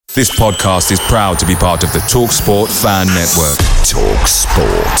This podcast is proud to be part of the TalkSport Fan Network.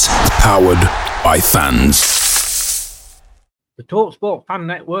 TalkSport. Powered by fans. The TalkSport Fan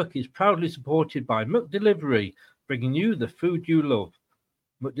Network is proudly supported by McDelivery, bringing you the food you love.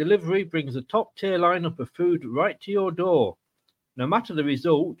 McDelivery brings a top-tier lineup of food right to your door. No matter the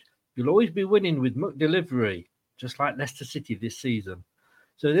result, you'll always be winning with McDelivery, just like Leicester City this season.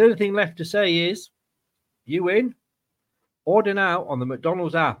 So the only thing left to say is, you win? Order now on the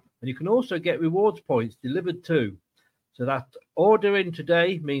McDonald's app, and you can also get rewards points delivered too. So that ordering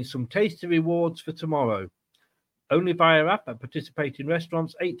today means some tasty rewards for tomorrow. Only via app at participating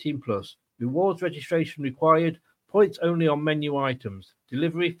restaurants, 18+. Rewards registration required. Points only on menu items.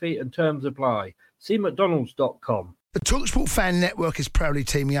 Delivery fee and terms apply. See mcdonalds.com. The TalkSport Fan Network is proudly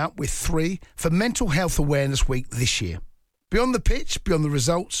teaming up with 3 for Mental Health Awareness Week this year. Beyond the pitch, beyond the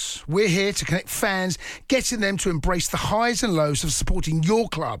results, we're here to connect fans, getting them to embrace the highs and lows of supporting your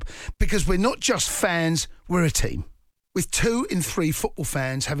club, because we're not just fans, we're a team. With 2 in 3 football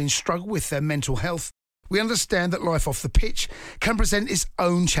fans having struggled with their mental health, we understand that life off the pitch can present its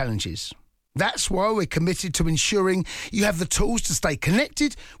own challenges. That's why we're committed to ensuring you have the tools to stay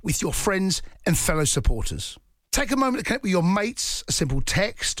connected with your friends and fellow supporters. Take a moment to connect with your mates. A simple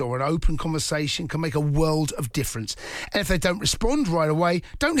text or an open conversation can make a world of difference. And if they don't respond right away,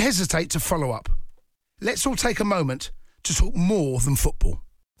 don't hesitate to follow up. Let's all take a moment to talk more than football.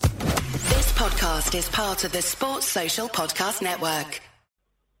 This podcast is part of the Sports Social Podcast Network.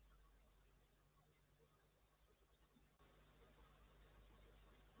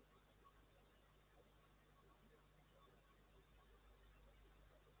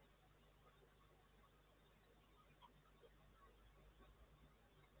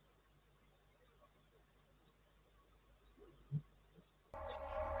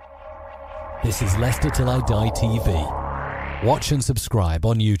 This is Leicester Till I Die TV. Watch and subscribe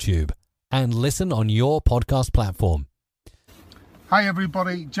on YouTube and listen on your podcast platform. Hi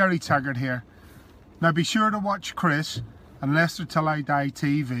everybody, Jerry Taggart here. Now be sure to watch Chris and Leicester Till I Die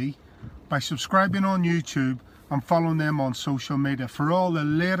TV by subscribing on YouTube and following them on social media for all the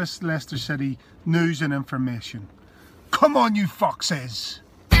latest Leicester City news and information. Come on you foxes!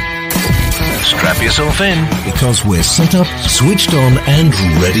 Strap yourself in, because we're set up, switched on and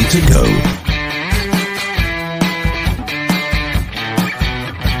ready to go.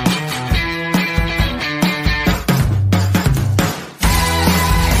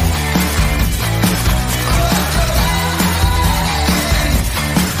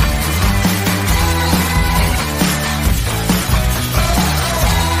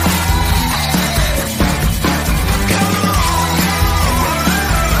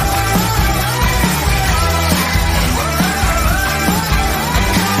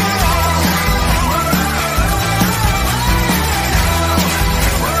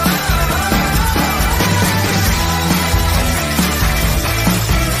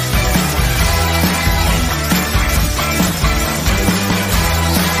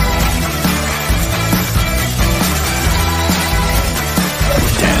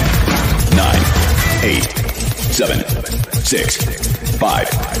 Six, 5,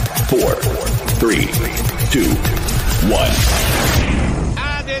 4, 3, 2, 1.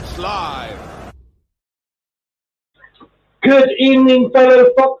 And it's live. Good evening, fellow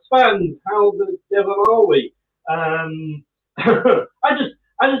Fox fans. How the devil are we? I just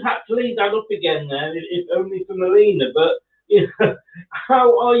had to leave that up again there, if only for Melina. But you know,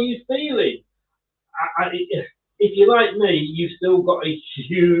 how are you feeling? If you're like me, you've still got a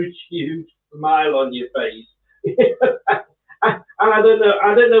huge smile on your face. And I don't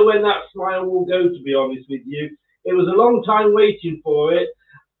know when that smile will go, to be honest with you. It was a long time waiting for it,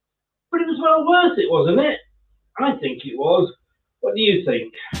 but it was well worth it, wasn't it? I think it was. What do you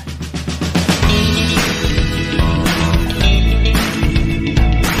think?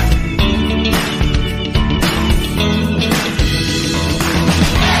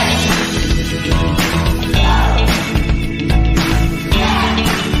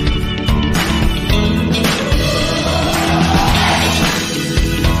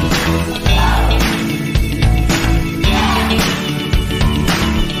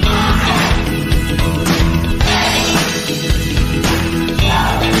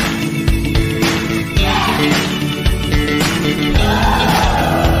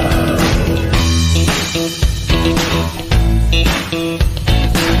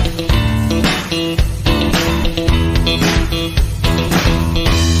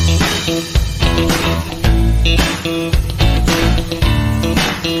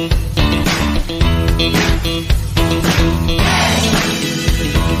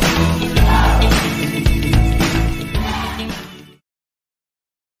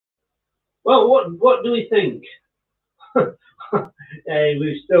 Well, what do we think? Hey,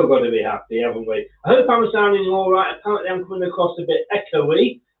 we've still got to be happy, haven't we? I hope I'm sounding all right. Apparently, I'm coming across a bit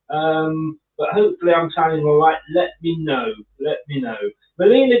echoey, but hopefully I'm sounding all right. Let me know.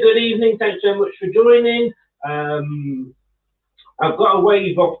 Melina, good evening. Thanks so much for joining. I've got a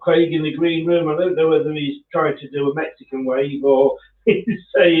wave off Craig in the green room. I don't know whether he's trying to do a Mexican wave or he's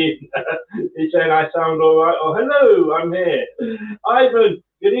saying I sound all right, or hello, I'm here. Ivan,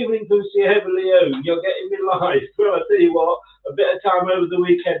 good evening from Sierra Leone. You're getting me live. Well, I tell you what, a bit of time over the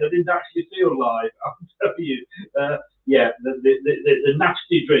weekend, I didn't actually feel live. I'll tell you. The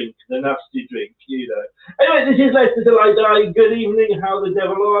nasty drink, you know. Anyway, this is Leicester Till I Die. Good evening. How the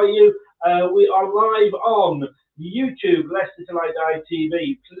devil are you? We are live on YouTube, Leicester Till I Die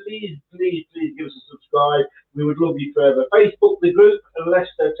TV. Please give us a subscribe. We would love you forever. Facebook, the group,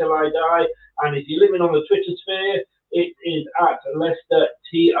 Leicester Till I Die. And if you're living on the Twitter sphere, it is at Leicester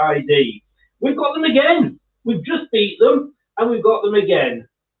TID. We've got them again. We've just beat them, and we've got them again.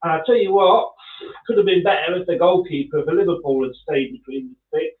 And I tell you what, could have been better if the goalkeeper for Liverpool had stayed between the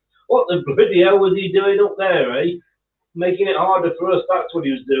sticks. What the bloody hell was he doing up there, eh? Making it harder for us, that's what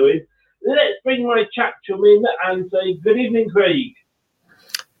he was doing. Let's bring my chat chum in and say good evening, Craig.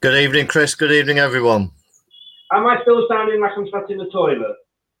 Good evening, Chris. Good evening, everyone. Am I still sounding like I'm sat in the toilet?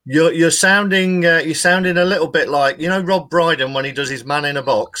 You're sounding a little bit like, you know, Rob Brydon when he does his Man in a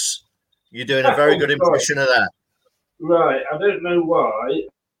Box. You're doing a very good impression of that. Right. I don't know why.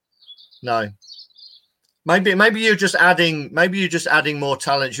 No. Maybe you're just adding more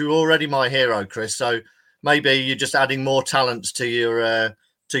talent. You're already my hero, Chris. So maybe you're just adding more talents to your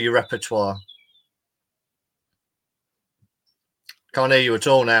repertoire. Can't hear you at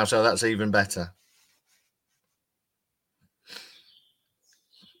all now, so that's even better.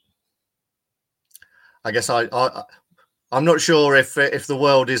 I guess I'm not sure if the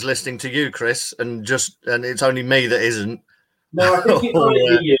world is listening to you, Chris, and it's only me that isn't. No, I think it might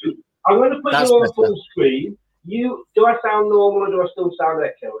be you. I'm going to put you on full screen. Do I sound normal or do I still sound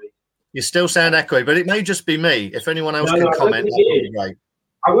echoey? You still sound echoey, but it may just be me. If anyone else can comment, that would be great.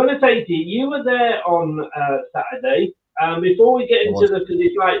 I'm going to say to you, you were there on Saturday. Before we get into because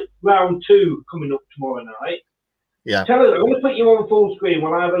it's like round 2 coming up tomorrow night. Yeah. Tell us. I'm going to put you on full screen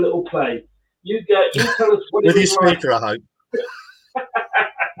when I have a little play. You tell us what with it your was speaker, like. I hope.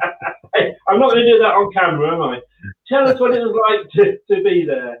 Hey, I'm not going to do that on camera, am I? Tell us what it was like to be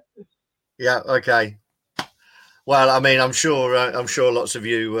there. Yeah. Okay. Well, I mean, I'm sure lots of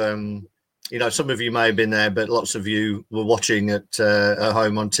you, some of you may have been there, but lots of you were watching at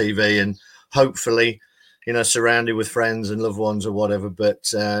home on TV, and hopefully, surrounded with friends and loved ones or whatever.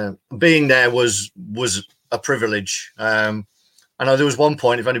 But being there was a privilege. I know there was one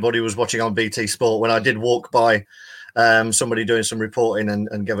point, if anybody was watching on BT Sport, when I did walk by somebody doing some reporting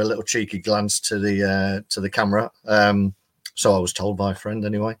and give a little cheeky glance to the camera. So I was told by a friend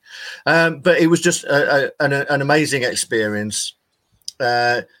anyway. But it was just an amazing experience.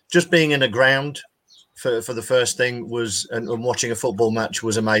 Just being in a ground for the first thing was, and watching a football match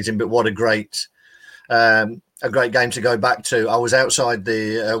was amazing. But what a great game to go back to. I was outside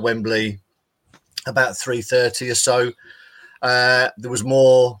the Wembley about 3:30 or so. There was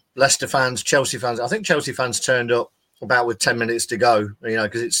more Leicester fans, Chelsea fans. I think Chelsea fans turned up about with 10 minutes to go,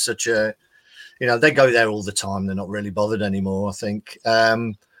 because it's such a, they go there all the time. They're not really bothered anymore, I think.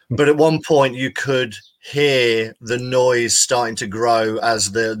 But at one point you could hear the noise starting to grow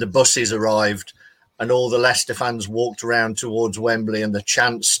as the buses arrived and all the Leicester fans walked around towards Wembley and the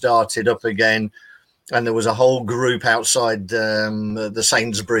chants started up again. And there was a whole group outside the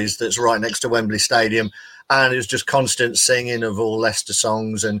Sainsbury's that's right next to Wembley Stadium. And it was just constant singing of all Leicester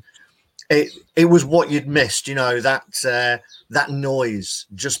songs. And it was what you'd missed, that noise,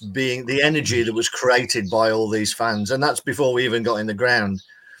 just being the energy that was created by all these fans. And that's before we even got in the ground.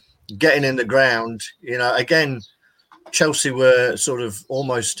 Getting in the ground, again, Chelsea were sort of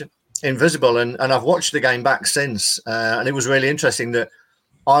almost invisible. And I've watched the game back since. And it was really interesting that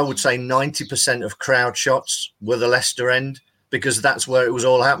I would say 90% of crowd shots were the Leicester end, because that's where it was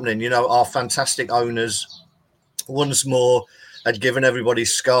all happening. Our fantastic owners once more had given everybody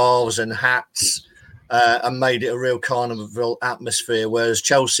scarves and hats and made it a real carnival atmosphere. Whereas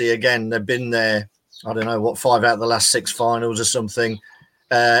Chelsea, again, they've been there, I don't know, 5 out of the last 6 finals or something.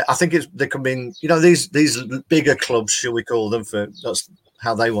 I think they can be, these bigger clubs, shall we call them, that's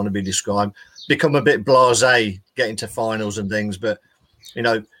how they want to be described, become a bit blasé getting to finals and things. But,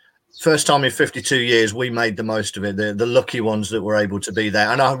 first time in 52 years, we made the most of it. The lucky ones that were able to be there.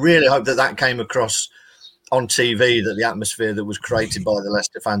 And I really hope that came across on TV, that the atmosphere that was created by the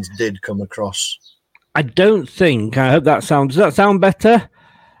Leicester fans did come across. I don't think. I hope that sounds. Does that sound better?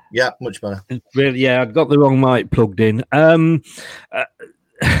 Yeah, much better. Really, yeah, I'd got the wrong mic plugged in.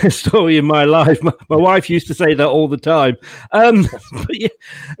 Story in my life. My wife used to say that all the time. But yeah,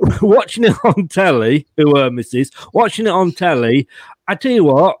 watching it on telly, watching it on telly, I tell you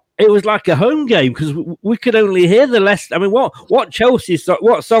what, it was like a home game because we could only hear the Leicester. I mean, what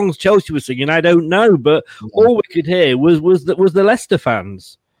songs Chelsea was singing, I don't know, but all we could hear was the Leicester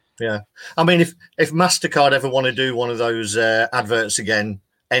fans. Yeah, I mean, if MasterCard ever want to do one of those adverts again,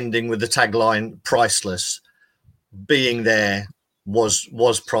 ending with the tagline "priceless," being there was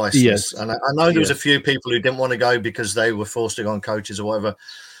priceless. Yes. And I know there was a few people who didn't want to go because they were forced to go on coaches or whatever,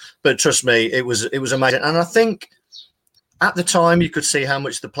 but trust me, it was amazing. And I think at the time you could see how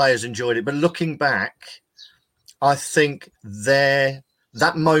much the players enjoyed it, but looking back, I think that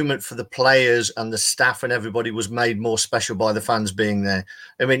moment for the players and the staff and everybody was made more special by the fans being there.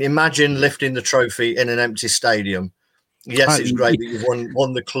 I mean, imagine lifting the trophy in an empty stadium. Yes, it's great that you've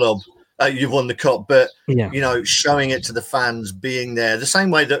won the club. You've won the cup, but you know, showing it to the fans, being there, the same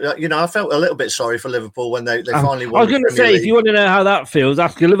way that I felt a little bit sorry for Liverpool when they finally won. I was going to say, if you want to know how that feels,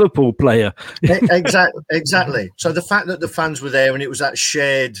 ask a Liverpool player. Exactly. So the fact that the fans were there and it was that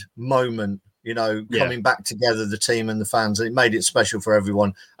shared moment, coming back together, the team and the fans, and it made it special for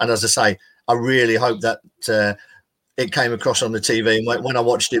everyone. And as I say, I really hope that it came across on the TV. And when I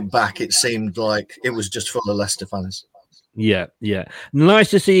watched it back, it seemed like it was just full of Leicester fans. Yeah.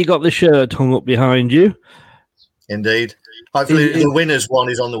 Nice to see you got the shirt hung up behind you. Indeed. Hopefully the winners one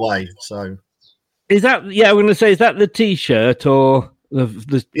is on the way. So is that? Yeah, I'm going to say, is that the T-shirt or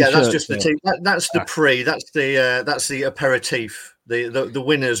the? Yeah, that's just the T. That's the pre. That's the aperitif. The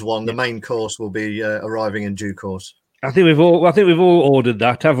winners one. The main course will be arriving in due course. I think we've all ordered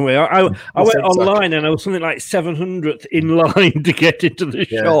that, haven't we? I went online and I was something like 700th in line to get into the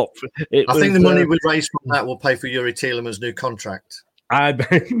shop. I think the money we raise from that will pay for Yuri Tielemans' new contract. And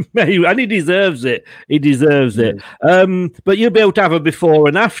he deserves it. He deserves it. But you'll be able to have a before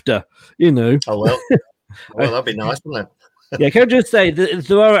and after, Oh, well. Well, that'd be nice, wouldn't it? Yeah, can I just say that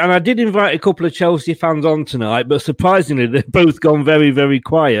there are, and I did invite a couple of Chelsea fans on tonight, but surprisingly, they've both gone very, very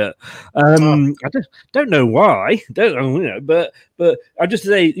quiet. I don't know why. But I just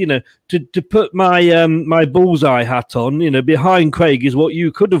say, to put my my bullseye hat on, behind Craig is what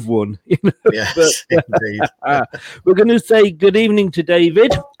you could have won. Yes, indeed. We're going to say good evening to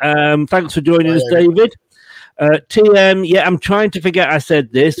David. Thanks for joining us, David. TM, I'm trying to forget I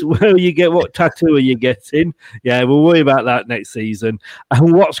said this. What tattoo are you getting? Yeah, we'll worry about that next season.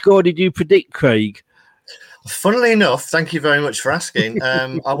 And what score did you predict, Craig? Funnily enough, thank you very much for asking.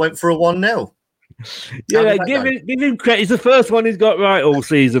 I went for a 1-0. Yeah, give him credit. It's the first one he's got right all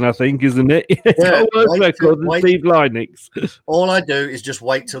season, I think, isn't it? He's got a worse record than Steve Leinix. All I do is just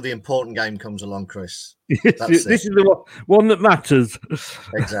wait till the important game comes along, Chris. This is the one that matters.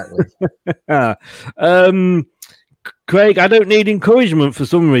 Exactly. Craig, I don't need encouragement for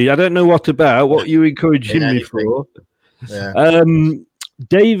some reason. I don't know what you're encouraging me for. Yeah.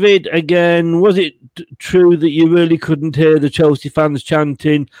 David, again, was it true that you really couldn't hear the Chelsea fans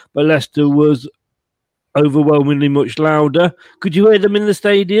chanting, but Leicester was overwhelmingly much louder? Could you hear them in the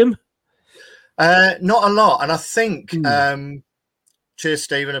stadium? Not a lot. And I think, cheers,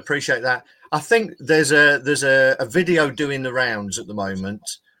 Stephen, appreciate that. I think there's a video doing the rounds at the moment,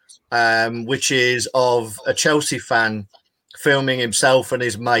 which is of a Chelsea fan filming himself and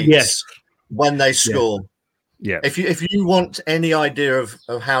his mates when they score. Yeah. If you want any idea of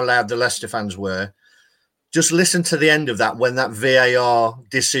how loud the Leicester fans were, just listen to the end of that when that VAR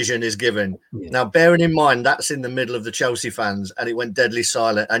decision is given. Yeah. Now, bearing in mind that's in the middle of the Chelsea fans and it went deadly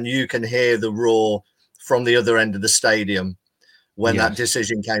silent, and you can hear the roar from the other end of the stadium when that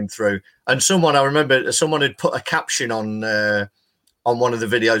decision came through. And I remember someone had put a caption on one of the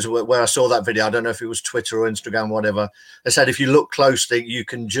videos where I saw that video. I don't know if it was Twitter or Instagram, whatever. They said, if you look closely, you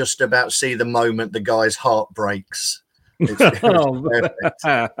can just about see the moment the guy's heart breaks.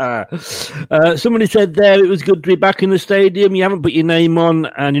 Somebody said there it was good to be back in the stadium. You haven't put your name on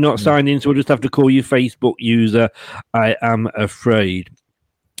and you're not signed in, so we'll just have to call you Facebook user. I am afraid.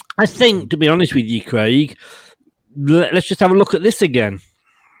 I think, to be honest with you, Craig, let's just have a look at this again.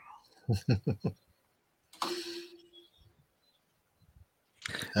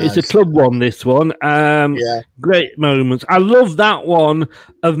 It's a club one, this one. Great moments. I love that one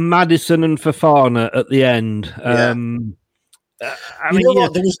of Maddison and Fofana at the end.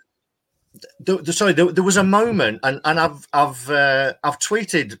 There was a moment, and I've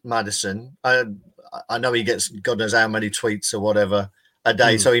tweeted Maddison. I know he gets God knows how many tweets or whatever a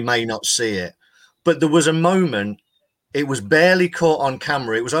day, so he may not see it. But there was a moment. It was barely caught on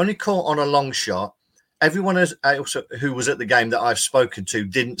camera. It was only caught on a long shot. everyone else who was at the game that I've spoken to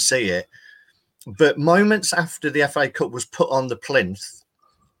didn't see it. But moments after the FA Cup was put on the plinth,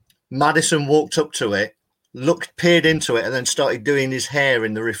 Maddison walked up to it, peered into it, and then started doing his hair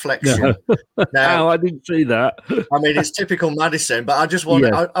in the reflection. Now, I didn't see that. I mean, it's typical Maddison, but I just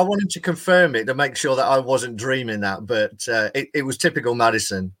wanted, I wanted to confirm it to make sure that I wasn't dreaming that. But it was typical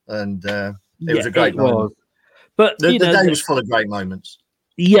Maddison, and it was a great moment. But the day was full of great moments.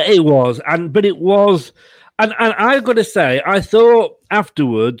 Yeah, it was, and I've got to say, I thought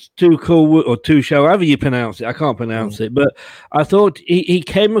afterwards, Tuchel, however you pronounce it, I can't pronounce it, but I thought he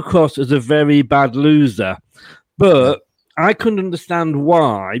came across as a very bad loser. But I couldn't understand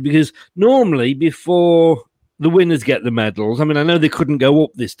why, because normally before the winners get the medals, I mean, I know they couldn't go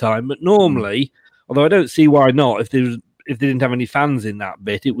up this time, but normally, although I don't see why not, if they didn't have any fans in that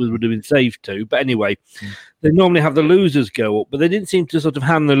bit, it would have been safe to. But anyway, they normally have the losers go up, but they didn't seem to sort of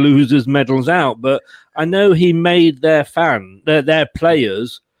hand the losers medals out. But I know he made their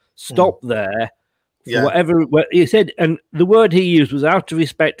players stop there for whatever he said. And the word he used was out of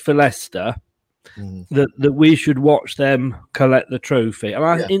respect for Leicester, that we should watch them collect the trophy.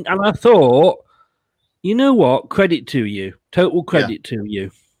 And I thought, you know what? Credit to you. Total credit to you.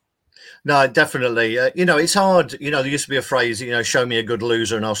 No, definitely. It's hard. There used to be a phrase, show me a good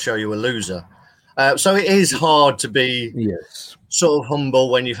loser and I'll show you a loser. So it is hard to be sort of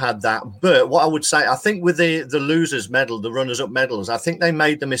humble when you've had that. But what I would say, I think with the losers medal, the runners-up medals, I think they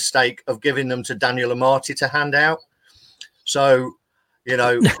made the mistake of giving them to Daniel Amati to hand out. So,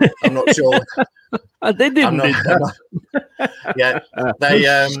 I'm not sure. They didn't. So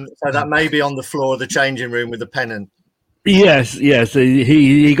that may be on the floor of the changing room with the pennant. Yes.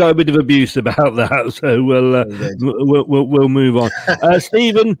 He got a bit of abuse about that, so we'll move on.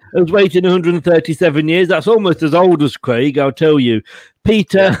 Stephen has waited 137 years. That's almost as old as Craig, I'll tell you.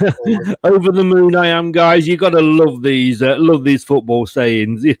 Peter, over the moon I am, guys. You got to love these football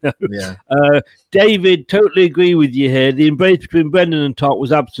sayings, David, totally agree with you here. The embrace between Brendan and Top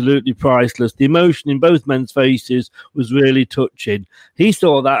was absolutely priceless. The emotion in both men's faces was really touching. He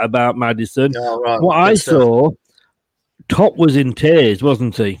saw that about Maddison. Oh, right. What I saw, Top was in tears,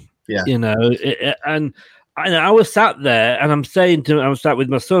 wasn't he? Yeah. And I was sat there, and I was sat with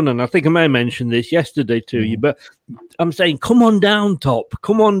my son, and I think I may have mentioned this yesterday to you, but I'm saying, "Come on down, Top.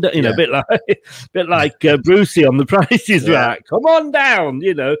 Come on down." A bit like Brucey on The Price is Right. Come on down,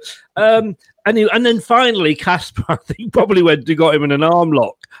 And then finally, Casper, I think, probably went to got him in an arm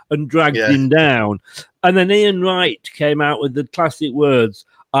lock and dragged him down, and then Ian Wright came out with the classic words,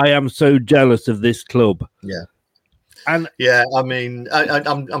 "I am so jealous of this club." Yeah. And I mean,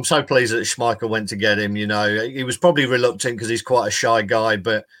 I'm so pleased that Schmeichel went to get him. He was probably reluctant because he's quite a shy guy,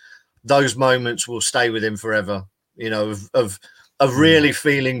 but those moments will stay with him forever. Of really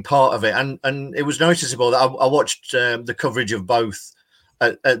feeling part of it, and it was noticeable that I watched the coverage of both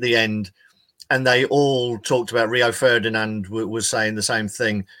at the end, and they all talked about Rio Ferdinand was saying the same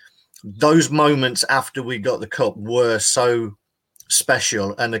thing. Those moments after we got the cup were so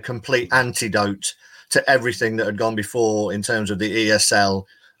special and a complete antidote to everything that had gone before in terms of the ESL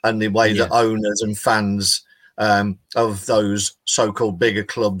and the way that owners and fans of those so-called bigger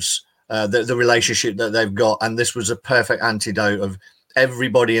clubs, the relationship that they've got. And this was a perfect antidote of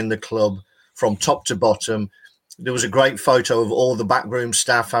everybody in the club from top to bottom. There was a great photo of all the backroom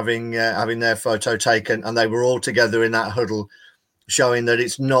staff having their photo taken, and they were all together in that huddle, showing that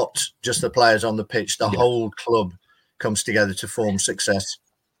it's not just the players on the pitch. The whole club comes together to form success.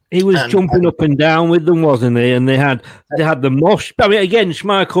 He was jumping up and down with them, wasn't he? And they had the mosh. I mean, again,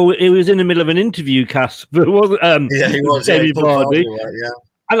 Schmeichel, he was in the middle of an interview, Casper, wasn't he was. David Vardy.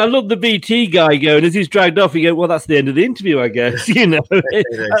 And I love the BT guy going, as he's dragged off, he goes, well, that's the end of the interview, I guess. And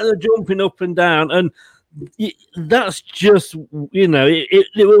they're jumping up and down. And that's just,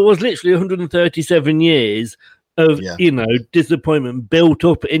 it was literally 137 years of, disappointment built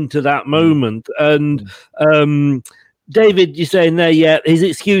up into that moment. And, David, you're saying there, his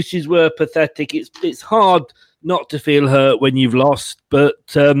excuses were pathetic. It's hard not to feel hurt when you've lost, but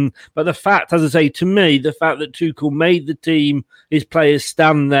the fact, as I say, to me, the fact that Tuchel made the team, his players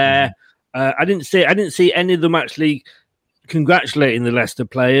stand there. I didn't see any of them actually congratulating the Leicester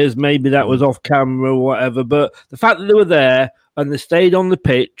players. Maybe that was off camera or whatever, but the fact that they were there and they stayed on the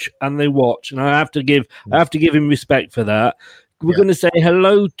pitch and they watched, and I have to give him respect for that. We're going to say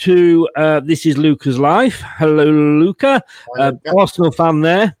hello to, this is Luca's Life. Hello, Luca. Arsenal fan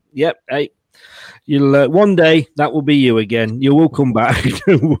there. Yep. Hey. You'll one day that will be you again. You will come back.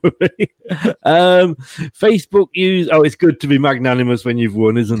 Don't worry. Facebook use. Oh, it's good to be magnanimous when you've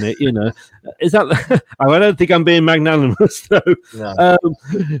won, isn't it? You know, is that? I don't think I'm being magnanimous though. No.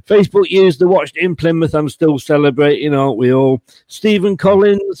 Facebook used the watched in Plymouth. I'm still celebrating, aren't we all? Stephen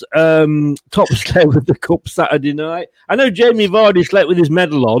Collins, top slept with the cup Saturday night. I know Jamie Vardy slept with his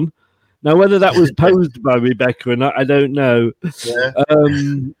medal on. Now, whether that was posed by Rebecca or not, I don't know. Yeah.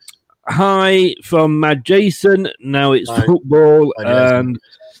 Hi from Mad Jason. Now it's football.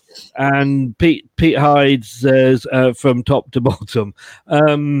 And Pete Hyde says from top to bottom.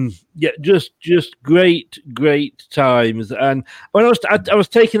 Yeah, just great times. And when I was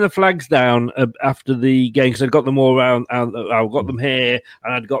taking the flags down after the game, because I'd got them all around. I got them here,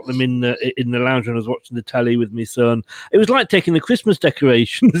 and I'd got them in the lounge when I was watching the telly with my son. It was like taking the Christmas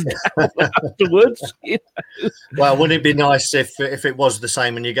decorations down afterwards. You know? Well, wouldn't it be nice if it was the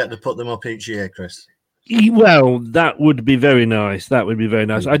same and you get to put them up each year, Chris? Well, that would be very nice. That would be very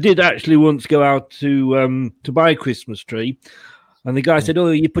nice. I did actually once go out to buy a Christmas tree, and the guy said,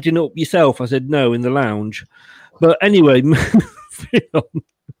 "Oh, you're putting it up yourself?" I said, "No, in the lounge." But anyway,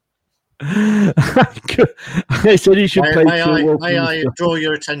 I said he should play. May I draw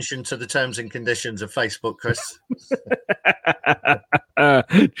your attention to the terms and conditions of Facebook, Chris?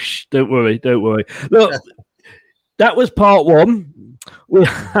 Don't worry. Look, that was part one. We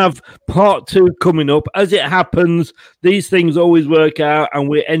have part two coming up. As it happens, these things always work out, and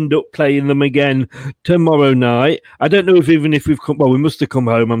we end up playing them again tomorrow night. I don't know if we've come. Well, we must have come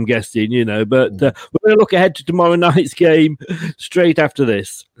home, I'm guessing, you know. But we're going to look ahead to tomorrow night's game straight after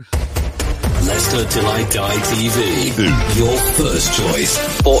this. Leicester Till I Die TV, your first choice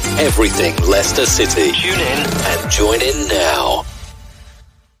for everything Leicester City. Tune in and join in now.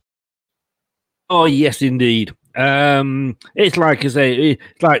 Oh yes, indeed. It's like I say,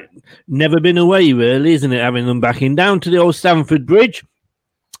 it's like never been away, really, isn't it? Having them back in down to the old Stamford Bridge.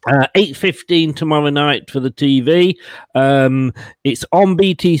 8:15 tomorrow night for the TV. It's on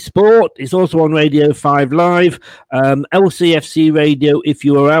BT Sport. It's also on Radio 5 Live, LCFC Radio. If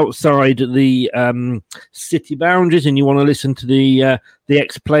you are outside the city boundaries and you want to listen to the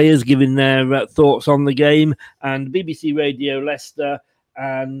ex-players giving their thoughts on the game, and BBC Radio Leicester.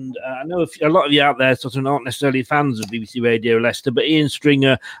 And I know a lot of you out there sort of aren't necessarily fans of BBC Radio Leicester, but Ian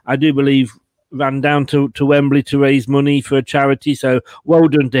Stringer, I do believe, ran down to Wembley to raise money for a charity. So well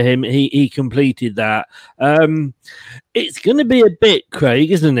done to him. He completed that. It's going to be a bit,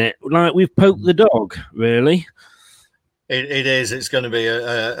 Craig, isn't it? Like we've poked the dog, really. It is. It's going to be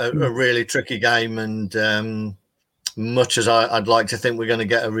a really tricky game, and much as I'd like to think we're going to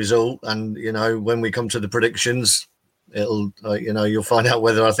get a result, and you know, when we come to the predictions, it'll you'll find out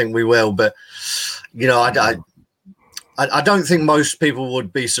whether I think we will. But you know, I don't think most people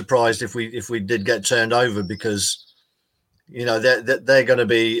would be surprised if we did get turned over, because you know they're going to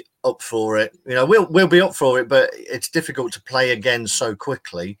be up for it. You know, we'll be up for it, but it's difficult to play again so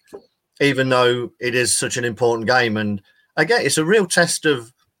quickly, even though it is such an important game. And again, it's a real test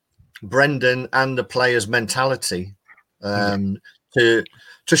of Brendan and the players' mentality to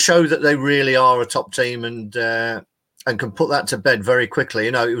show that they really are a top team and can put that to bed very quickly.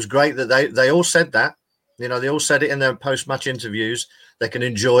 You know, it was great that they all said that. You know, they all said it in their post-match interviews. They can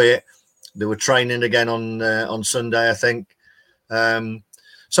enjoy it. They were training again on Sunday, I think.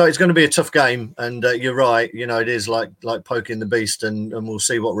 So it's going to be a tough game. And you're right. You know, it is like poking the beast, and we'll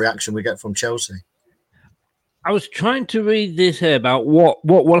see what reaction we get from Chelsea. I was trying to read this here about what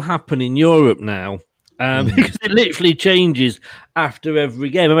will happen in Europe now. Because it literally changes after every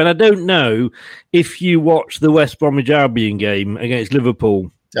game. I mean, I don't know if you watch the West Bromwich Albion game against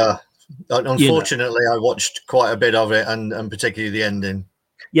Liverpool. Unfortunately, I watched quite a bit of it, and particularly the ending.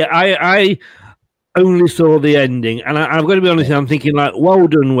 Yeah, I only saw the ending, and I've got to be honest, I'm thinking, like, well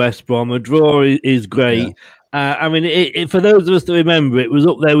done, West Brom. A draw is great. Yeah. I mean, it, for those of us that remember, it was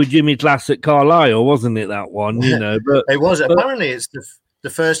up there with Jimmy Class at Carlisle, wasn't it, that one? You know, but it was. Apparently, it's the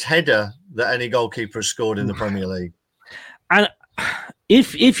first header that any goalkeeper has scored in the Premier League. And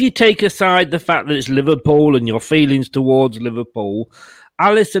if you take aside the fact that it's Liverpool and your feelings towards Liverpool,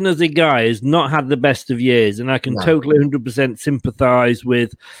 Alisson as a guy has not had the best of years, and I can totally 100% sympathise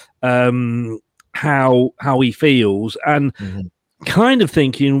with how he feels, and kind of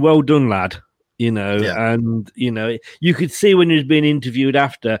thinking, well done, lad. You know, and, you know, you could see when he was being interviewed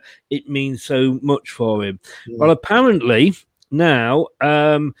after, it means so much for him. Well, apparently now,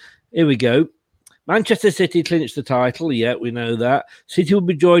 here we go. Manchester City clinched the title. Yeah, we know that. City will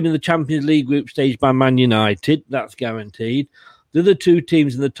be joining the Champions League group stage by Man United. That's guaranteed. The other two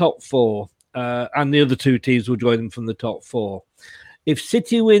teams in the top four, and the other two teams will join them from the top four. If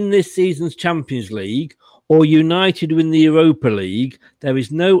City win this season's Champions League or United win the Europa League, there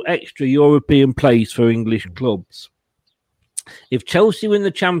is no extra European place for English clubs. If Chelsea win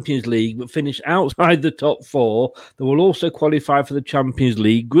the Champions League but finish outside the top 4, they will also qualify for the Champions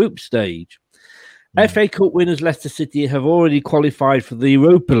League group stage. FA Cup winners Leicester City have already qualified for the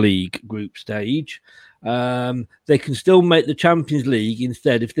Europa League group stage. They can still make the Champions League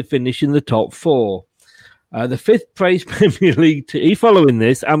instead if they finish in the top 4. The 5th place Premier League team. Are you following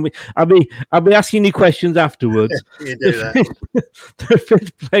this? I'll be asking you questions afterwards. You do that. The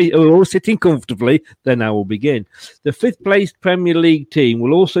 5th place, we're all sitting comfortably. Then I will begin. The 5th placed Premier League team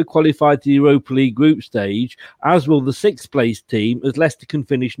will also qualify to the Europa League group stage, as will the 6th placed team, as Leicester can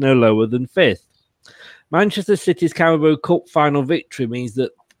finish no lower than 5th. Manchester City's Carabao Cup final victory means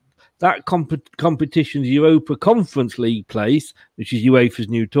that competition's Europa Conference League place, which is UEFA's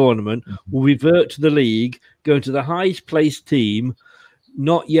new tournament, will revert to the league, going to the highest placed team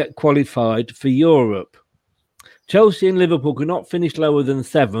not yet qualified for Europe. Chelsea and Liverpool could not finish lower than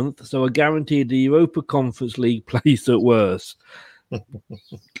 7th, so are guaranteed the Europa Conference League place at worst.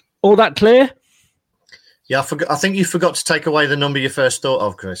 All that clear? Yeah, I think you forgot to take away the number you first thought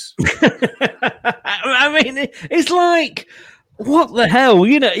of, Chris. I mean, it's like... What the hell?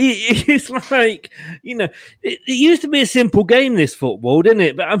 It's like, it used to be a simple game, this football, didn't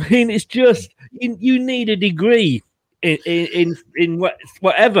it? But I mean, it's just, you need a degree in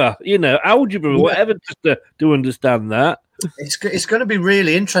whatever, algebra or whatever, just to understand that. It's going to be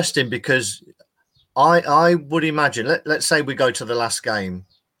really interesting because I would imagine, let's say we go to the last game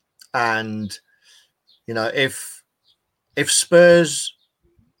and, if Spurs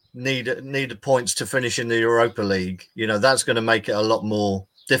need points to finish in the Europa League, that's going to make it a lot more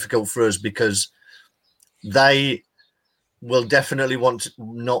difficult for us because they will definitely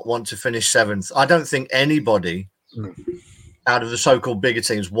not want to finish 7th. I don't think anybody out of the so-called bigger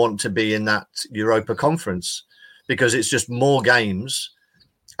teams want to be in that Europa Conference because it's just more games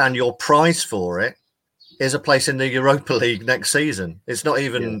and your prize for it is a place in the Europa League next season. It's not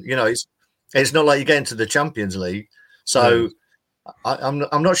even, it's not like you get into the Champions League. So I'm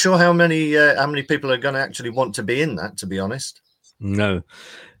not sure how many people are going to actually want to be in that, to be honest. No.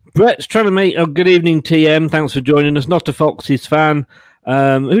 Brett's trying to make... good evening, TM. Thanks for joining us. Not a Foxes fan.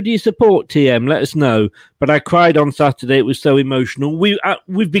 Who do you support, TM? Let us know. But I cried on Saturday. It was so emotional.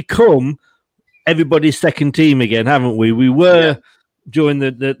 We've become everybody's second team again, haven't we? We were... during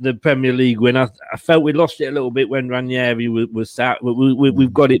the Premier League win. I felt we lost it a little bit when Ranieri was sacked.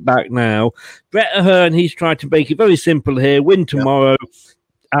 We've got it back now. Brett Ahern, he's tried to make it very simple here. Win tomorrow,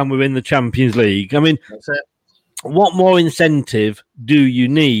 and we're in the Champions League. I mean, what more incentive do you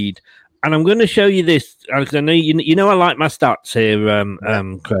need? And I'm going to show you this, because I know I like my stats here,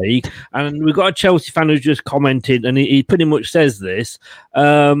 Craig. And we've got a Chelsea fan who's just commented, and he pretty much says this.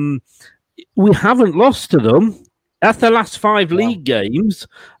 We haven't lost to them. That's the last 5 league games,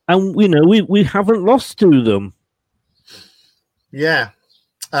 and we haven't lost to them. Yeah,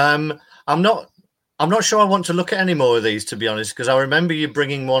 I'm not sure I want to look at any more of these, to be honest, because I remember you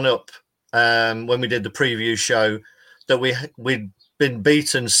bringing one up when we did the preview show that we'd been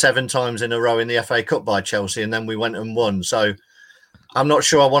beaten 7 times in a row in the FA Cup by Chelsea, and then we went and won. So I'm not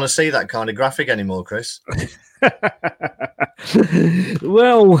sure I want to see that kind of graphic anymore, Chris.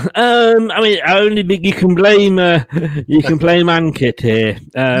 Well, I mean, you can blame Ankit here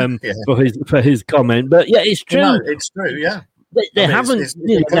for his comment, but yeah, it's true. No, it's true. Yeah, they haven't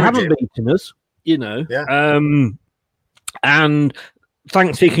beaten us, Yeah. And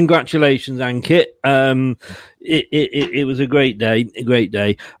thanks for your congratulations, Ankit. It was a great day.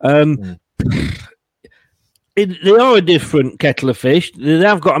 They are a different kettle of fish. They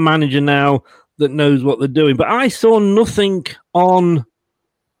have got a manager now that knows what they're doing. But I saw nothing on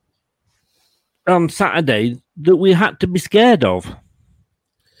Saturday that we had to be scared of.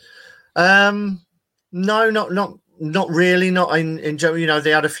 No, not really. Not in general.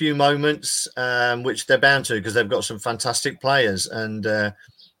 They had a few moments, which they're bound to because they've got some fantastic players. And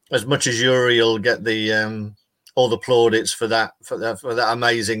as much as Yuri will get the all the plaudits for that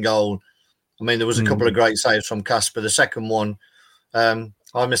amazing goal. I mean, there was a couple of great saves from Kasper. The second one,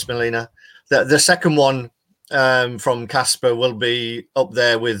 I miss Melina. The second one from Kasper will be up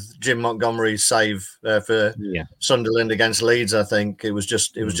there with Jim Montgomery's save for Sunderland against Leeds. I think it was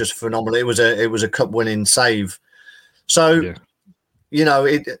just phenomenal. It was a cup winning save. So,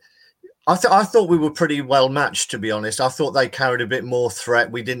 I thought we were pretty well matched, to be honest. I thought they carried a bit more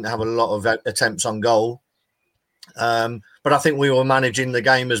threat. We didn't have a lot of attempts on goal. But I think we were managing the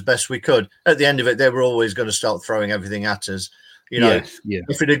game as best we could. At the end of it, they were always going to start throwing everything at us.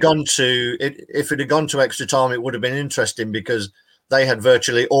 If it had gone to extra time, it would have been interesting because they had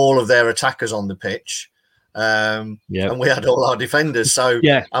virtually all of their attackers on the pitch. And we had all our defenders, so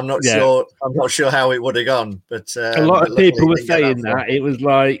I'm not sure how it would have gone, but a lot of people were saying that it was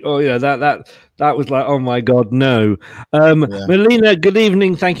like, oh yeah, that was like, oh my god, no. Melina, good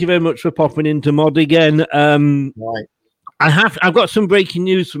evening, thank you very much for popping into Mod again. Right. I've got some breaking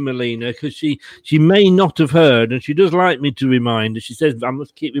news from Melina, because she may not have heard, and she does like me to remind her. She says I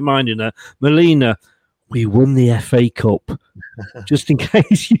must keep reminding her, Melina, we won the FA Cup, just in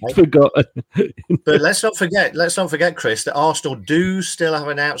case you've forgotten. But let's not forget, Chris, that Arsenal do still have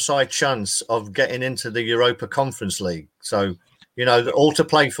an outside chance of getting into the Europa Conference League. So, all to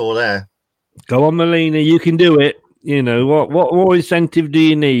play for there. Go on, Melina, you can do it. What more incentive do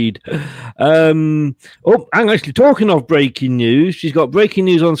you need? I'm actually talking of breaking news. She's got breaking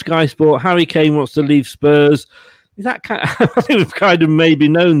news on Sky Sport. Harry Kane wants to leave Spurs. Is that I think we've kind of maybe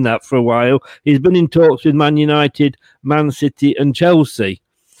known that for a while. He's been in talks with Man United, Man City, and Chelsea.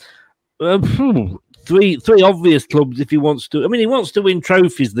 Three obvious clubs if he wants to. I mean, he wants to win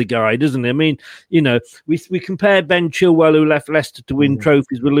trophies, the guy, doesn't he? I mean, we compare Ben Chilwell, who left Leicester to win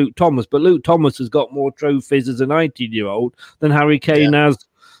trophies, with Luke Thomas, but Luke Thomas has got more trophies as a 19-year-old than Harry Kane has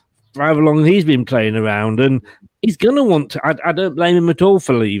for however long he's been playing around, and he's going to want to. I don't blame him at all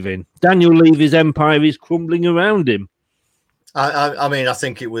for leaving. Daniel Levy's empire is crumbling around him. I mean, I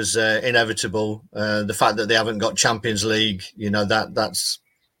think it was inevitable. The fact that they haven't got Champions League, that's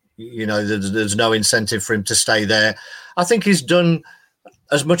there's no incentive for him to stay there. I think he's done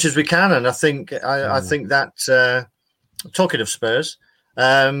as much as we can, and I think I think that talking of Spurs,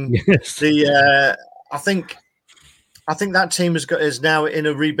 I think that team is now in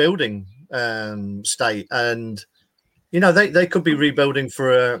a rebuilding state, and they could be rebuilding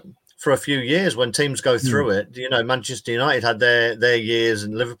for a few years when teams go through it. Manchester United had their years,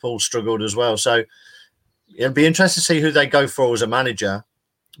 and Liverpool struggled as well. So it'll be interesting to see who they go for as a manager.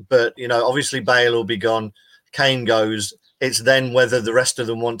 But obviously Bale will be gone, Kane goes. It's then whether the rest of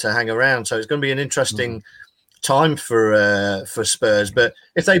them want to hang around. So it's going to be an interesting time for Spurs. But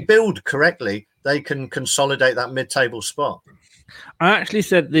if they build correctly, they can consolidate that mid-table spot. I actually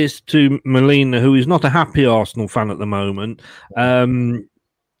said this to Melina, who is not a happy Arsenal fan at the moment,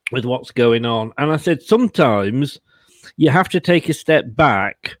 with what's going on. And I said, sometimes you have to take a step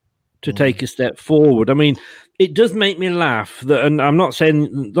back to take a step forward. I mean, it does make me laugh that, and I'm not saying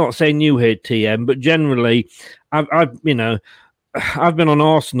you here, TM, but generally, I've been on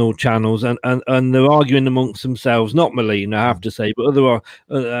Arsenal channels and they're arguing amongst themselves, not Melina, I have to say, but other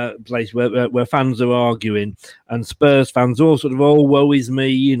places where fans are arguing, and Spurs fans are all sort of, oh, woe is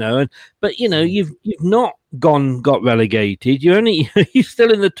me, but you've not got relegated. You're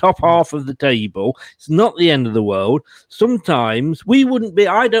still in the top half of the table. It's not the end of the world. Sometimes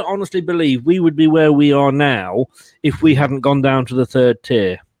I don't honestly believe we would be where we are now if we hadn't gone down to the third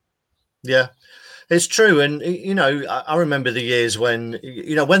tier. Yeah. It's true. And, I remember the years when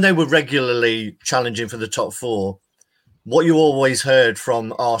they were regularly challenging for the top four, what you always heard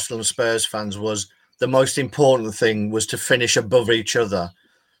from Arsenal and Spurs fans was the most important thing was to finish above each other.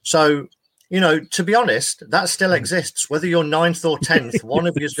 So, to be honest, that still exists. Whether you're 9th or 10th, one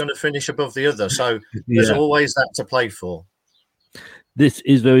of you is going to finish above the other. So there's always that to play for. This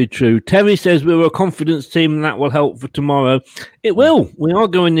is very true. Terry says we're a confidence team and that will help for tomorrow. It will. We are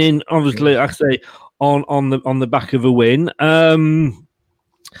going in, obviously, I say, on the back of a win.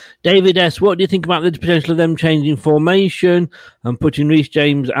 David S., what do you think about the potential of them changing formation and putting Reece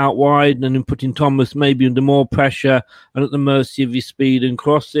James out wide and then putting Thomas maybe under more pressure and at the mercy of his speed and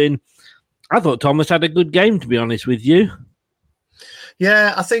crossing? I thought Thomas had a good game, to be honest with you.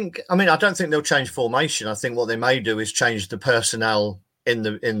 Yeah, I don't think they'll change formation. I think what they may do is change the personnel in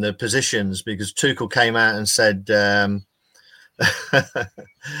the positions, because Tuchel came out and said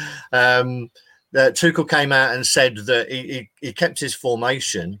that he kept his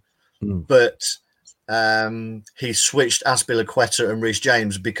formation, but he switched Azpilicueta and Reece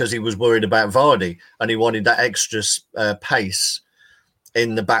James because he was worried about Vardy and he wanted that extra pace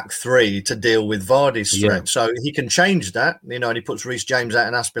in the back three to deal with Vardy's threat. So he can change that, and he puts Reece James out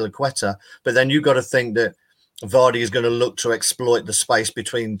and Azpilicueta. But then you've got to think that Vardy is going to look to exploit the space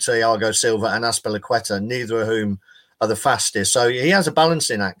between Thiago Silva and Azpilicueta, neither of whom are the fastest. So he has a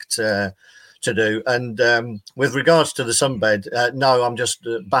balancing act to do. And with regards to the sunbed, no, I'm just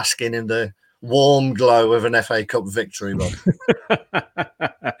basking in the warm glow of an FA Cup victory, Rob.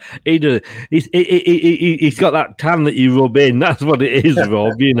 He does. He's got that tan that you rub in. That's what it is,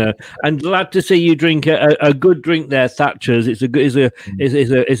 Rob. You know. And glad to see you drink a good drink there, Thatcher's. It's a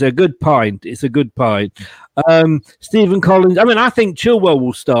good pint. It's a good pint. Stephen Collins. I mean, I think Chilwell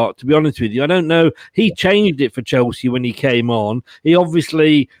will start. To be honest with you, I don't know. He changed it for Chelsea when he came on. He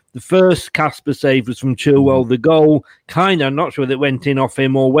obviously. The first Casper save was from Chilwell. The goal, I'm not sure that went in off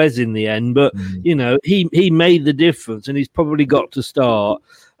him or Wes in the end, but, you know, he made the difference and he's probably got to start.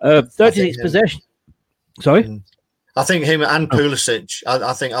 36 possession. Sorry? I think him and Pulisic.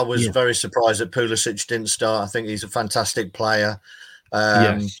 I think I was very surprised that Pulisic didn't start. I think he's a fantastic player.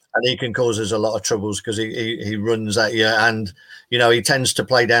 And he can cause us a lot of troubles because he runs at you. And, you know, he tends to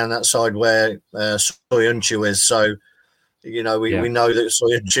play down that side where Soyuncu is. So, you know, we know that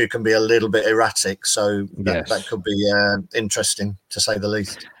Soyuncu can be a little bit erratic, so that could be interesting, to say the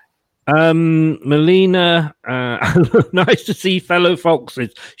least. Melina, nice to see fellow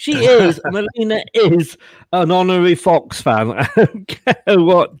Foxes. Melina is an honorary Fox fan. I don't care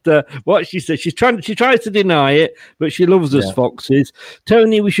what she says. She tries to deny it, but she loves us Foxes.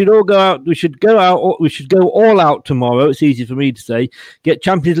 Tony, we should all go out. We should go all out tomorrow. It's easy for me to say. Get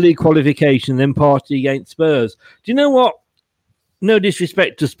Champions League qualification, then party against Spurs. Do you know what? No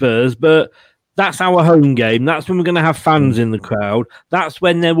disrespect to Spurs, but that's our home game. That's when we're going to have fans in the crowd. That's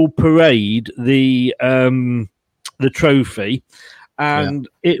when they will parade the trophy, and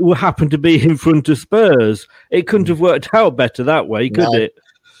it will happen to be in front of Spurs. It couldn't have worked out better that way, could it?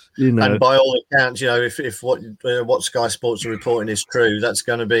 You know, and by all accounts, you know, if what Sky Sports are reporting is true, that's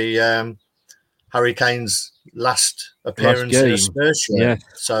going to be Harry Kane's last appearance in a Spurs shirt. Yeah.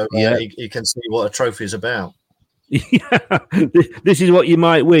 So he can see what a trophy is about. Yeah, this is what you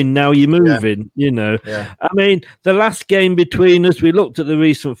might win. Now you're moving, you know. Yeah. I mean, the last game between us, we looked at the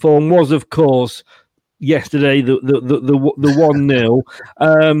recent form, was of course yesterday the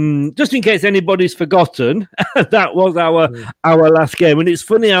 1-0. Just in case anybody's forgotten, that was our last game. And it's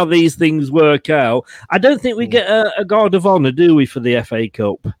funny how these things work out. I don't think we get a guard of honour, do we, for the FA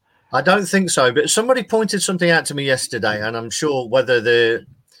Cup? I don't think so. But somebody pointed something out to me yesterday, and I'm sure whether the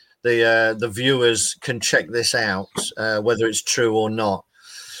viewers can check this out, whether it's true or not.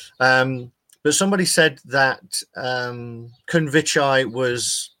 But somebody said that Kunvichai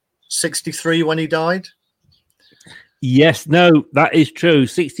was 63 when he died. Yes, no, that is true.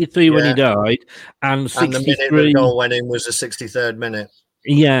 63 when he died, and 63. And the minute the goal went in was the 63rd minute.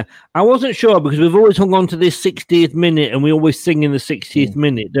 Yeah, I wasn't sure because we've always hung on to this 60th minute, and we always sing in the 60th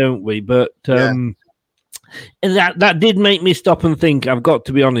minute, don't we? But that did make me stop and think. I've got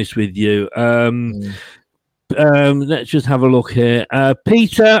to be honest with you. Let's just have a look here.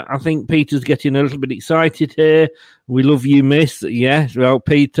 Peter, I think Peter's getting a little bit excited here. We love you, miss. Yeah, well,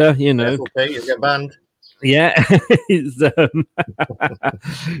 Peter, you know. Okay, you get banned. Yeah,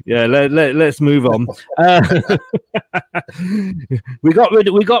 let's move on. We got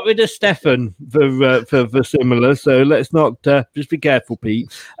rid of Stefan for similar, so let's not just be careful,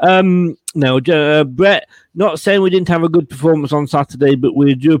 Pete. No, Brett, not saying we didn't have a good performance on Saturday, but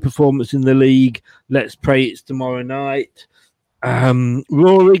we're due a performance in the league. Let's pray it's tomorrow night.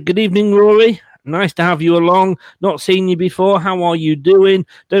 Rory, good evening, Rory. Nice to have you along. Not seen you before. How are you doing?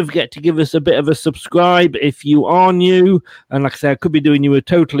 Don't forget to give us a bit of a subscribe if you are new. And like I said, I could be doing you a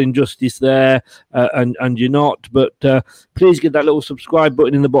total injustice there, and you're not. But please get that little subscribe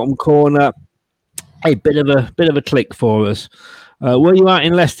button in the bottom corner. A bit of a click for us. Were you out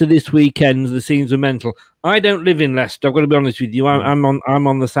in Leicester this weekend? The scenes were mental. I don't live in Leicester. I've got to be honest with you. I'm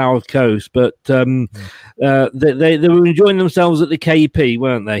on the south coast, but they were enjoying themselves at the KP,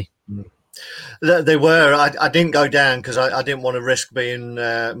 weren't they? They were. I didn't go down because I didn't want to risk being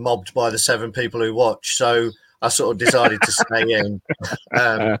mobbed by the 7 people who watch. So I sort of decided to stay in.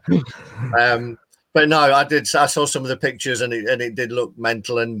 But no, I saw some of the pictures and it did look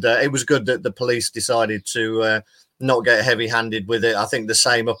mental. And it was good that the police decided to not get heavy-handed with it. I think the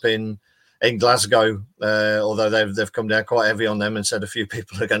same up in Glasgow, although they've come down quite heavy on them and said a few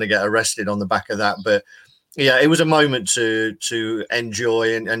people are going to get arrested on the back of that. But yeah, it was a moment to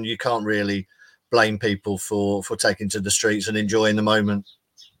enjoy, and you can't really blame people for taking to the streets and enjoying the moment.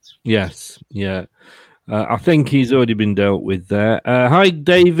 Yes, yeah. I think he's already been dealt with there. Hi,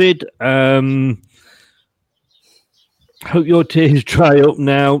 David. Hope your tears dry up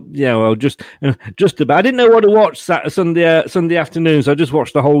now. Yeah, well, just about. I didn't know what to watch Sunday afternoon, so I just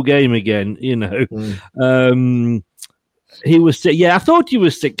watched the whole game again. You know. He was, I thought he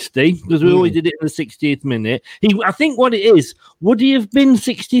was 60 because we always did it in the 60th minute. I think what it is, would he have been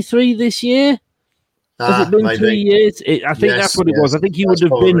 63 this year? Has it been maybe 3 years? I think that's what it was. I think he would have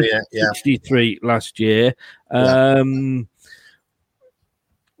been 63 last year.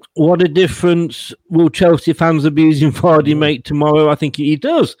 what a difference will Chelsea fans abusing Vardy make tomorrow? I think he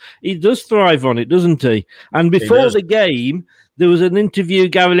does. He does thrive on it, doesn't he? And before the game, there was an interview.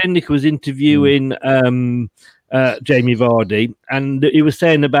 Gary Lineker was interviewing Jamie Vardy, and he was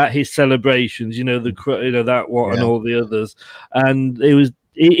saying about his celebrations. And all the others, and it was.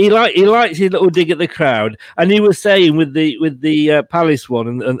 He likes his little dig at the crowd, and he was saying with the Palace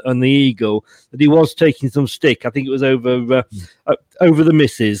one and the Eagle that he was taking some stick. I think it was over the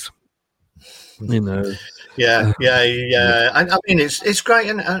misses. Yeah. I mean, it's great,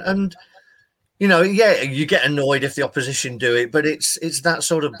 and you get annoyed if the opposition do it, but it's that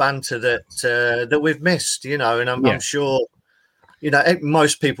sort of banter that we've missed, and I'm sure.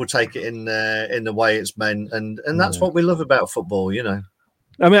 Most people take it in the way it's meant, and that's what we love about football,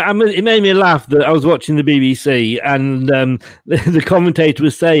 I mean, it made me laugh that I was watching the BBC and the commentator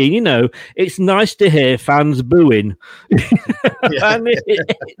was saying, it's nice to hear fans booing. And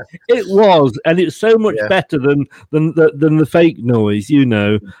it was, and it's so much better than the fake noise,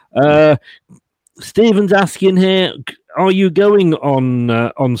 Stephen's asking here, are you going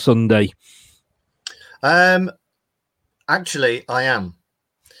on Sunday? Actually, I am.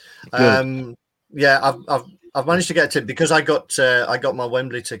 I've managed to get a ticket because I got my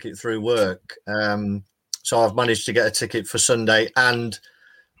Wembley ticket through work. So I've managed to get a ticket for Sunday, and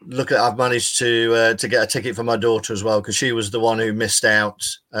I've managed to get a ticket for my daughter as well, because she was the one who missed out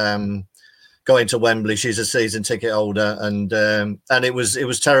going to Wembley. She's a season ticket holder, and it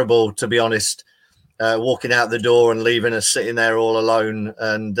was terrible, to be honest, walking out the door and leaving her sitting there all alone.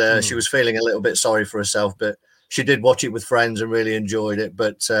 And she was feeling a little bit sorry for herself, but she did watch it with friends and really enjoyed it.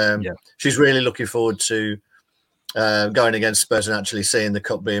 But she's really looking forward to going against Spurs and actually seeing the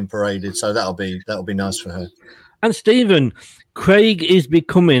cup being paraded. So that'll be nice for her. And Stephen, Craig is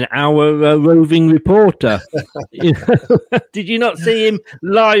becoming our roving reporter. Did you not see him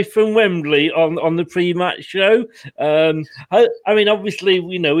live from Wembley on the pre-match show? I mean, obviously,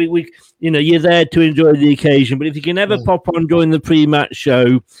 we you're there to enjoy the occasion, but if you can ever pop on during the pre-match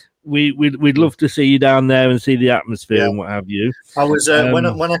show, we'd love to see you down there and see the atmosphere and what have you. I was when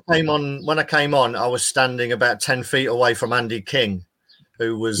I came on, I was standing about 10 feet away from Andy King,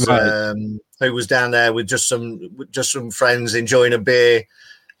 who was down there with just some friends enjoying a beer,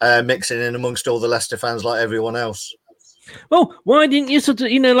 mixing in amongst all the Leicester fans like everyone else. Well, why didn't you sort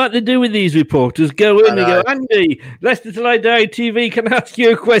of, like they do with these reporters, go in and go, Andy, Leicester Till I Die TV, can I ask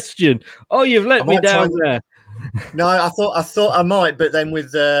you a question? Oh, you've let me down there. No, I thought I might, but then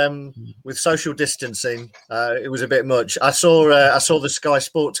with social distancing, it was a bit much. I saw the Sky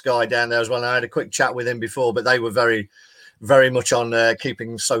Sports guy down there as well, and I had a quick chat with him before, but they were very, very much on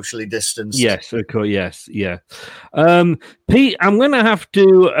keeping socially distanced. Yes, of course, yes, yeah. Pete, I'm going to have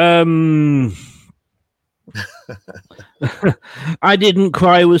to. I didn't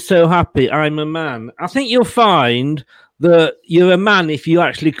cry, was so happy. I'm a man. I think you'll find that you're a man if you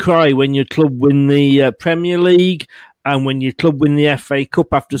actually cry when your club win the Premier League and when your club win the FA Cup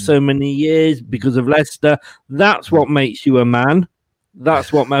after so many years because of Leicester. That's what makes you a man.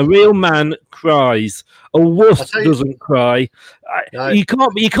 That's what my real man cries. A wuss doesn't cry. You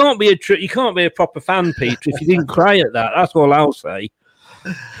can't be a proper fan, Peter, if you didn't cry at that. That's all I'll say.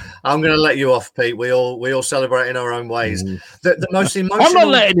 I'm going to let you off, Pete. We all celebrate in our own ways. The most emotional. I'm not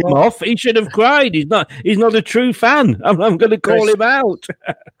letting him off. He should have cried. He's not a true fan. I'm going to call him out.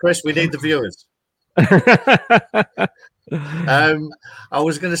 Chris, we need the viewers. I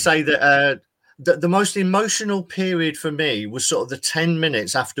was going to say that the most emotional period for me was sort of the 10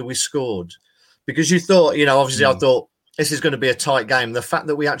 minutes after we scored, because you thought, obviously I thought this is going to be a tight game. The fact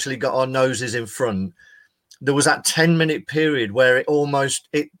that we actually got our noses in front. There was that 10-minute period where it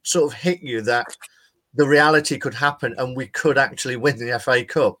sort of hit you that the reality could happen and we could actually win the FA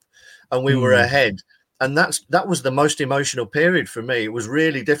Cup and we were ahead. And that was the most emotional period for me. It was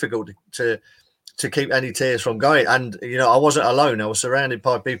really difficult to keep any tears from going. And, I wasn't alone. I was surrounded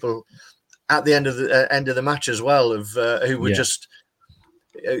by people at the end of the match as well who were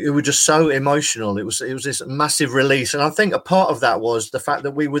just so emotional. It was this massive release, and I think a part of that was the fact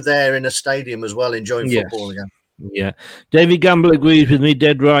that we were there in a stadium as well, enjoying football again. Yeah, David Gamble agrees with me,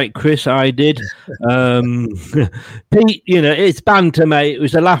 dead right, Chris. I did. Pete, it's banter, mate. It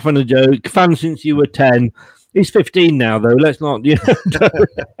was a laugh and a joke. Fan since you were 10. He's 15 now, though. Let's not.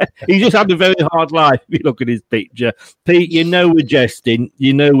 He just had a very hard life. If you look at his picture, Pete. We're jesting.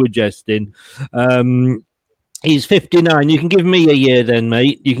 We're jesting. He's 59. You can give me a year then,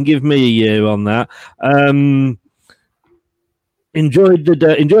 mate. You can give me a year on that. Enjoy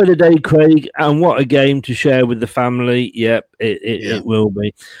the day, Craig, and what a game to share with the family. Yep, it will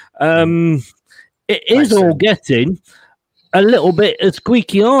be. It is all getting. a little bit of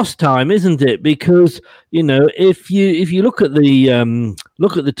squeaky arse time, isn't it? Because if you look at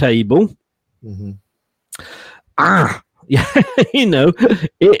the table, yeah,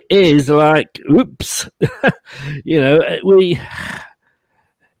 it is like, oops,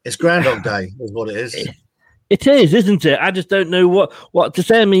 It's Groundhog Day, is what it is. It is, isn't it? I just don't know what to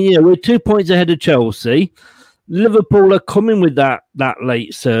say. I mean, we're 2 points ahead of Chelsea. Liverpool are coming with that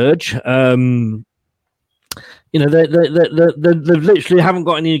late surge. They literally haven't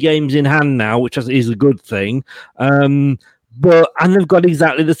got any games in hand now, which is a good thing. And they've got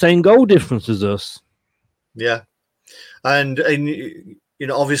exactly the same goal difference as us. Yeah, and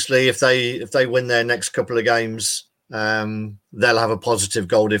obviously, if they win their next couple of games, they'll have a positive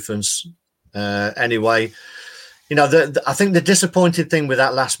goal difference. Anyway, I think the disappointing thing with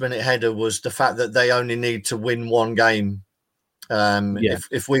that last-minute header was the fact that they only need to win one game.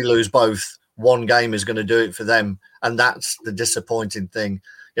 If we lose both, one game is going to do it for them, and that's the disappointing thing.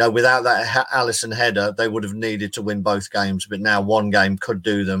 Without that Alisson header, they would have needed to win both games, but now one game could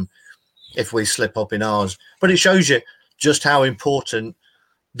do them if we slip up in ours. But it shows you just how important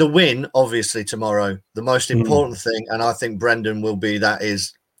the win, obviously, tomorrow. The most important thing, and I think Brendan will be that,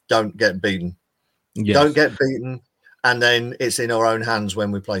 is don't get beaten. Yes. Don't get beaten, and then it's in our own hands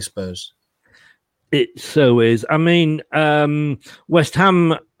when we play Spurs. It so is. I mean, West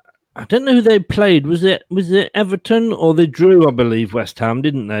Ham, I don't know who they played. Was it Everton, or they drew, I believe, West Ham,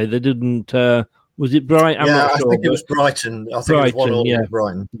 didn't they? They didn't. Was it Brighton? I think it was Brighton. I think it was 1-1 with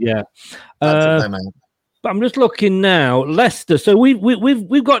Brighton. Yeah. But I'm just looking now. Leicester. So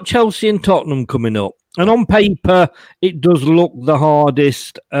we've got Chelsea and Tottenham coming up, and on paper it does look the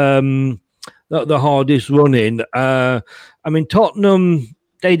hardest. The hardest running. I mean, Tottenham.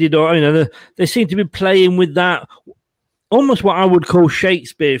 They did. They seem to be playing with that. Almost what I would call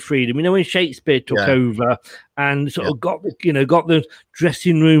Shakespeare freedom. When Shakespeare took over and sort of got the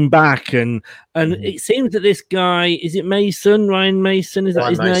dressing room back, and it seems that this guy, is it Ryan Mason? Is that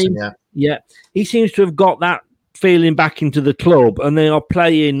his name? Yeah. He seems to have got that feeling back into the club, and they are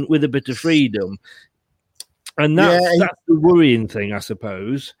playing with a bit of freedom. And that's the worrying thing, I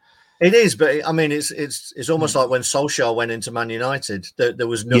suppose. It is, but I mean, it's almost like when Solskjaer went into Man United. There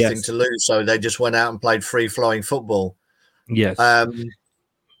was nothing to lose, so they just went out and played free-flowing football. Yes.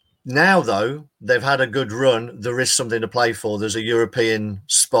 Now, though, they've had a good run. There is something to play for. There's a European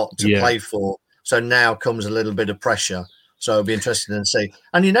spot to play for. So now comes a little bit of pressure. So it'll be interesting to see.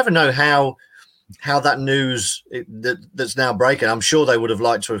 And you never know how that news that's now breaking. I'm sure they would have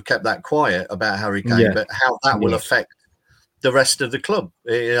liked to have kept that quiet about Harry Kane, but how that will affect the rest of the club,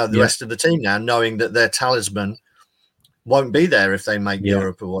 the rest of the team now, knowing that their talisman won't be there if they make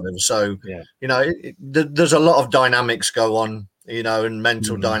Europe or whatever. So, there's a lot of dynamics go on, and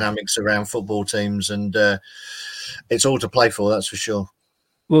mental dynamics around football teams, and it's all to play for, that's for sure.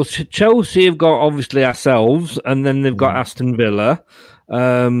 Well, Chelsea have got obviously ourselves, and then they've got Aston Villa,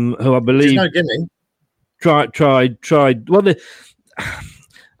 who I believe tried. Well,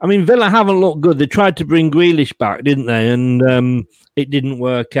 Villa haven't looked good. They tried to bring Grealish back, didn't they? And it didn't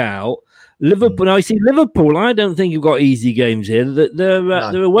work out. Liverpool. Liverpool, I don't think you've got easy games here.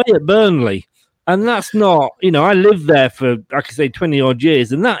 They're away at Burnley, and that's not. I lived there for, like I say, 20 odd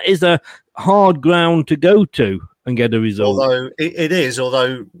years, and that is a hard ground to go to and get a result. Although it is,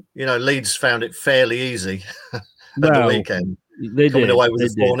 Leeds found it fairly easy at the weekend. They coming did. away with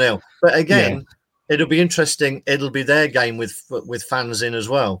a 4-0. But again, it'll be interesting. It'll be their game with fans in as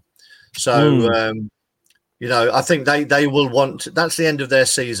well. So, I think they will want. That's the end of their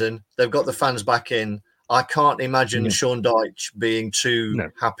season. They've got the fans back in. I can't imagine Sean Dyche being too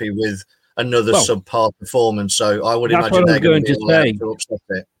happy with another subpar performance. So I would imagine they're going to be to upset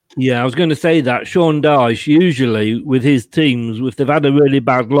it. Yeah, I was going to say that Sean Dyche usually with his teams, if they've had a really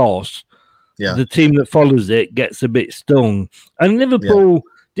bad loss, the team that follows it gets a bit stung. And Liverpool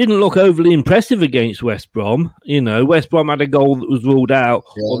didn't look overly impressive against West Brom. West Brom had a goal that was ruled out,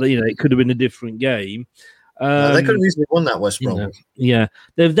 or it could have been a different game. They could have easily won that West Brom.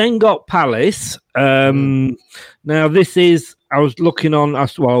 They've then got Palace. Now this is. I was looking on. I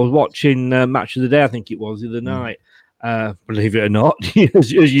was watching Match of the Day. I think it was the other night. Believe it or not,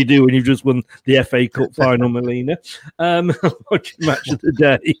 as you do when you've just won the FA Cup final, Melina. Watching Match of the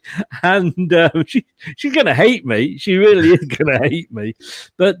Day, and she's going to hate me. She really is going to hate me.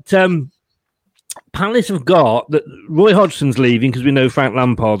 But Palace have got that. Roy Hodgson's leaving because we know Frank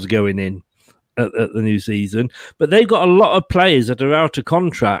Lampard's going in at the new season, but they've got a lot of players that are out of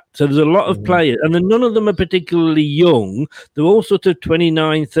contract. So there's a lot of players, and then none of them are particularly young. They're all sort of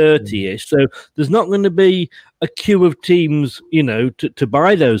 29, 30-ish. So there's not going to be a queue of teams, to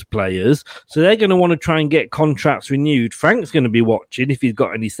buy those players. So they're going to want to try and get contracts renewed. Frank's going to be watching if he's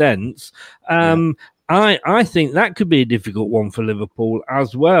got any sense. I think that could be a difficult one for Liverpool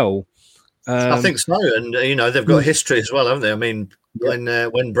as well. I think so, and they've got history as well, haven't they? I mean,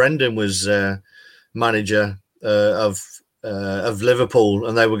 when Brendan was manager of Liverpool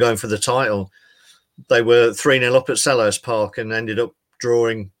and they were going for the title, they were 3-0 up at Selhurst Park and ended up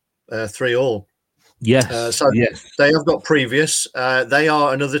drawing 3-3. Yes. They have got previous. They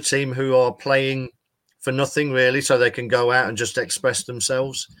are another team who are playing for nothing really, so they can go out and just express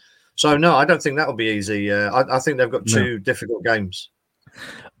themselves. So no, I don't think that will be easy. I think they've got two difficult games.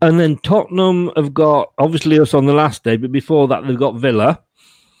 And then Tottenham have got, obviously, us on the last day, but before that they've got Villa.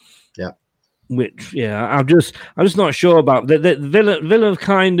 Yeah. Which, I'm just not sure about. Villa have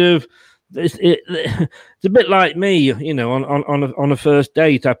kind of, it's a bit like me, on a first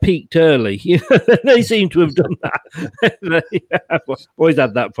date. I peaked early. They seem to have done that. I've always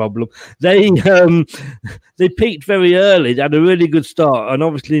had that problem. They peaked very early. They had a really good start, and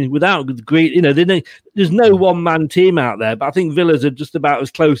obviously without greed, there's no one-man team out there. But I think Villas are just about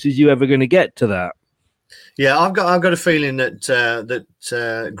as close as you're ever going to get to that. Yeah, I've got a feeling that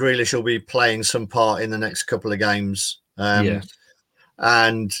Grealish will be playing some part in the next couple of games.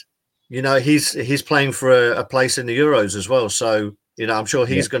 And he's playing for a place in the Euros as well. So, I'm sure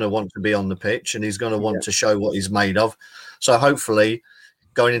he's going to want to be on the pitch and he's going to want to show what he's made of. So hopefully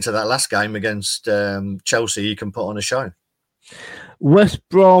going into that last game against Chelsea, he can put on a show. West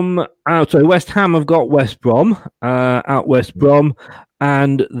Ham have got West Brom, out West Brom,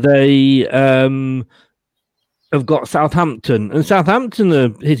 and they have got Southampton. And Southampton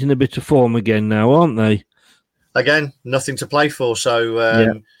are hitting a bit of form again now, aren't they? Again, nothing to play for.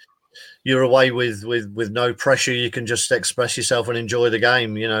 So, you're away with no pressure. You can just express yourself and enjoy the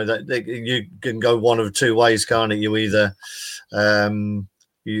game. You can go one of two ways, can't it? You either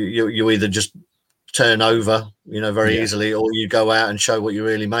you either just turn over, very easily, or you go out and show what you're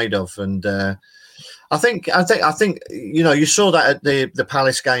really made of. And I think you saw that at the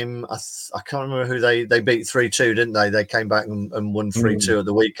Palace game. I can't remember who they beat 3-2, didn't they? They came back and won 3-2 at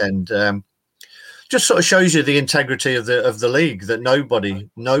the weekend. Just sort of shows you the integrity of the league, that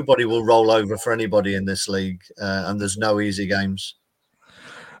nobody will roll over for anybody in this league, and there's no easy games.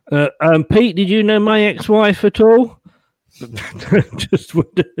 Pete, did you know my ex-wife at all? Just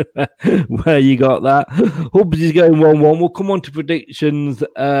wonder where you got that. Hubs is going 1-1. We'll come on to predictions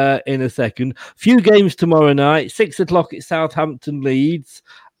in a second. Few games tomorrow night. 6:00 at Southampton Leeds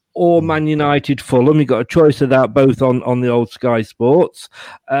or Man United Fulham. You've got a choice of that, both on the old Sky Sports.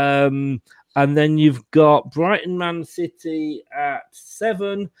 And then you've got Brighton Man City at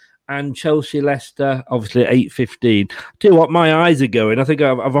 7 and Chelsea Leicester, obviously at 8:15. Tell you what, my eyes are going. I think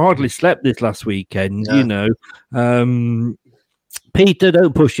I've hardly slept this last weekend, Peter,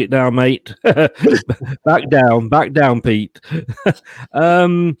 don't push it now, mate. Back down, Pete.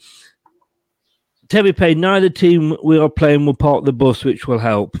 Terry Payne, neither team we are playing will park the bus, which will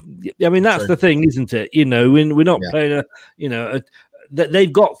help. I mean, that's the thing, isn't it? We're not playing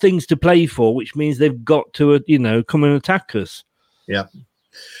they've got things to play for, which means they've got to, come and attack us. Yeah,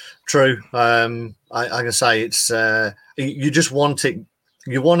 true. I can say it's you just want it.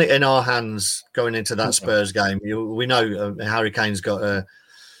 You want it in our hands going into that Spurs game. We know Harry Kane's got an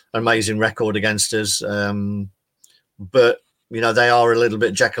amazing record against us, but they are a little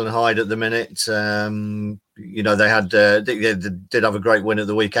bit Jekyll and Hyde at the minute. They did have a great win at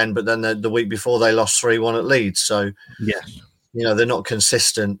the weekend, but then the week before they lost 3-1 at Leeds. So yes. They're not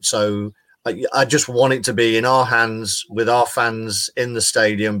consistent. So I just want it to be in our hands with our fans in the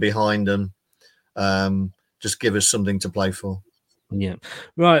stadium behind them. Just give us something to play for. Yeah.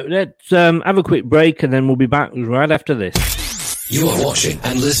 Right. Let's have a quick break and then we'll be back right after this. You are watching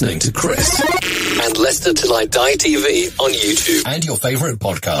and listening to Chris and Leicester Till I Die TV on YouTube and your favourite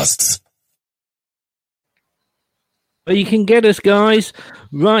podcasts. Well, you can get us, guys.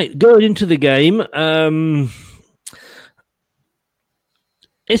 Right. Going into the game.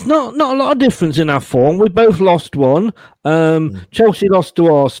 It's not a lot of difference in our form. We both lost one. Chelsea lost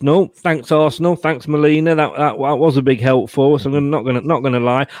to Arsenal. Thanks, Arsenal. Thanks, Molina. That was a big help for us. I'm not gonna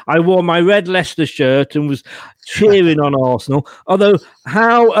lie. I wore my red Leicester shirt and was cheering on Arsenal. Although,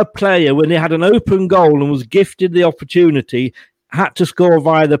 how a player, when they had an open goal and was gifted the opportunity, had to score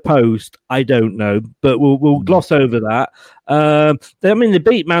via the post, I don't know, but we'll gloss over that. They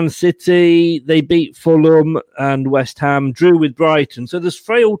beat Man City, they beat Fulham and West Ham, drew with Brighton. So there's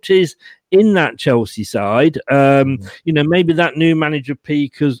frailties in that Chelsea side. Maybe that new manager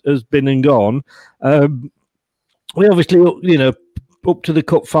peak has been and gone. We obviously, up to the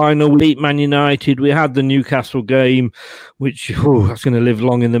cup final. We beat Man United. We had the Newcastle game, which that's going to live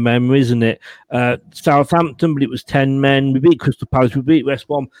long in the memory, isn't it? Southampton, but it was 10 men. We beat Crystal Palace. We beat West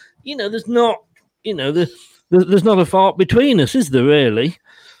Brom. There's not, there's not a fault between us, is there? Really?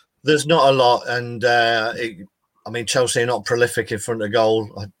 There's not a lot, and Chelsea are not prolific in front of goal.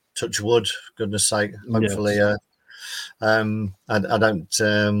 I touch wood, goodness sake. Hopefully, yes. I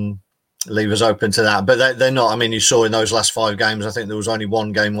don't leave us open to that. But they're not. I mean, you saw in those last 5 games, I think there was only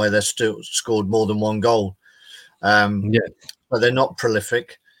one game where they still scored more than one goal. But they're not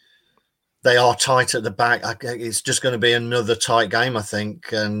prolific. They are tight at the back. It's just going to be another tight game, I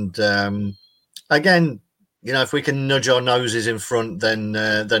think. And again, if we can nudge our noses in front, then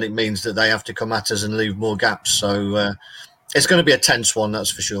it means that they have to come at us and leave more gaps. So it's going to be a tense one,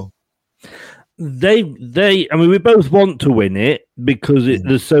 that's for sure. We both want to win it because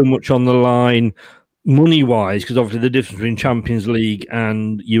there's so much on the line money-wise, because obviously the difference between Champions League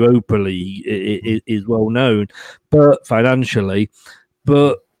and Europa League is well known, but financially.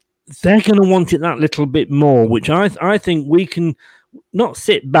 But they're going to want it that little bit more, which I think we can not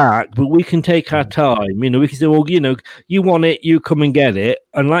sit back, but we can take our time. We can say, well, you want it, you come and get it.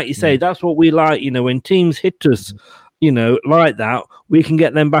 And like you say, that's what we like. When teams hit us, like that, we can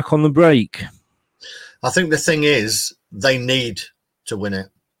get them back on the break. I think the thing is, they need to win it.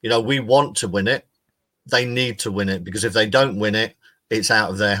 We want to win it. They need to win it, because if they don't win it, it's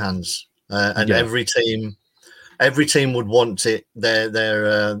out of their hands. Every team would want it,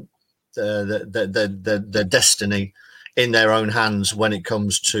 their destiny in their own hands when it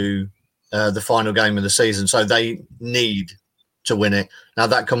comes to the final game of the season. So they need to win it. Now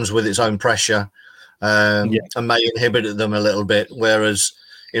that comes with its own pressure and may inhibit them a little bit. Whereas,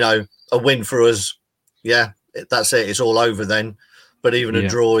 a win for us, that's it. It's all over then. But even a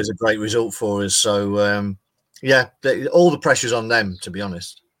draw is a great result for us. So, all the pressure's on them, to be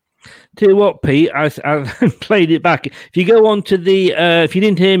honest. Tell you what, Pete, I played it back. If you go on to if you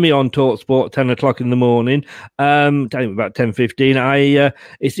didn't hear me on TalkSport 10 o'clock in the morning, about 10:15,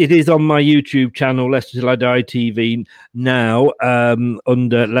 it is on my YouTube channel, Leicester Till I Die TV now,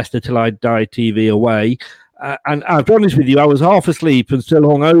 under Leicester Till I Die TV away. And I'll be honest with you, I was half asleep and still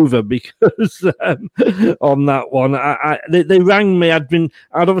hungover because on that one, they rang me. I'd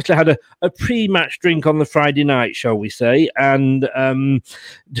obviously had a pre-match drink on the Friday night, shall we say, and well,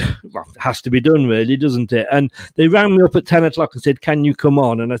 it has to be done, really, doesn't it? And they rang me up at 10 o'clock and said, "Can you come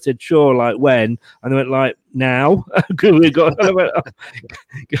on?" And I said, "Sure." Like, when? And they went like, "Now." I went,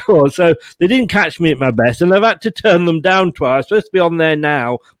 oh. So they didn't catch me at my best, and I've had to turn them down twice. I'm supposed to be on there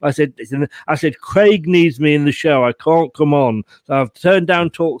now. I said, "Craig needs me in the show. I can't come on." So I've turned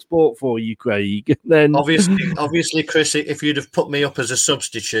down TalkSport for you, Craig. Then obviously, Chris, if you'd have put me up as a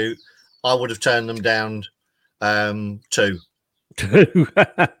substitute, I would have turned them down too.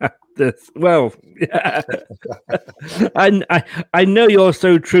 Well, yeah. I know you're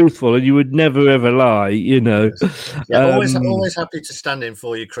so truthful, and you would never ever lie. Yeah, always happy to stand in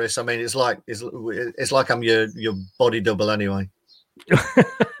for you, Chris. I mean, it's like I'm your body double anyway.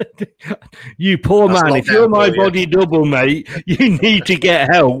 You poor man. If you're my body double, mate, you need to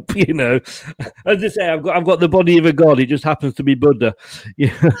get help. As I say, I've got the body of a god. It just happens to be Buddha.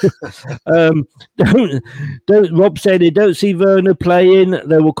 Don't. Rob said he don't see Werner playing.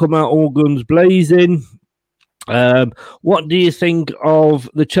 They will come out all guns blazing. What do you think of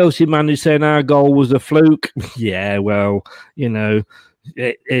the Chelsea man who's saying our goal was a fluke? Yeah, well,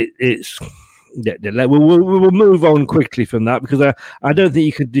 it's. We'll move on quickly from that, because I don't think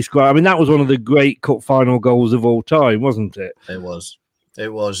you could describe. I mean, that was one of the great cup final goals of all time, wasn't it? It was.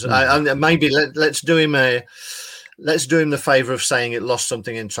 Maybe let's do him the favour of saying it lost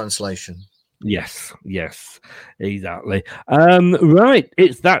something in translation. Yes, exactly. Right,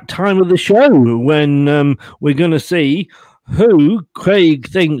 it's that time of the show when we're going to see who Craig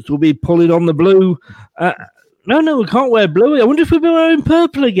thinks will be pulling on the blue. No, we can't wear blue. I wonder if we'll be wearing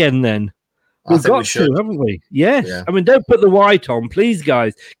purple again then. We've got to, haven't we? Yes. Yeah. I mean, don't put the white on, please,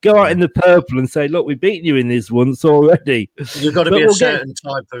 guys. Go out in the purple and say, "Look, we've beaten you in this once already." You've got to be a certain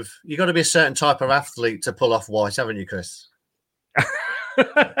type of athlete to pull off white, haven't you, Chris?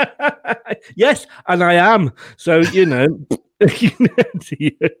 Yes, and I am. So hey,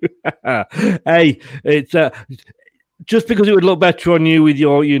 it's just because it would look better on you with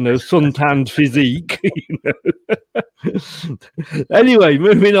your, suntanned physique. Anyway,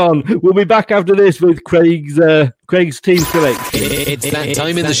 moving on. We'll be back after this with Craig's team selection. It's that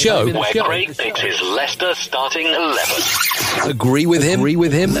time in the show where Craig picks his Leicester starting 11. Agree with him?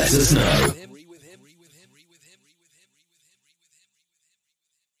 Let us know.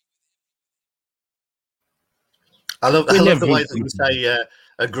 I love the way that you say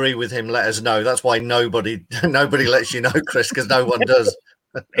agree with him. Let us know. That's why nobody lets you know, Chris, because no one does.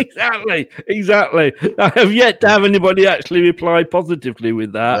 Exactly. I have yet to have anybody actually reply positively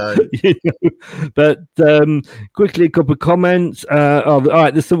with that. But quickly, a couple of comments. All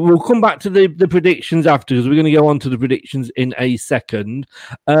right, we'll come back to the predictions after, because we're going to go on to the predictions in a second.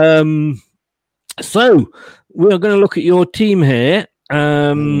 So we're going to look at your team here.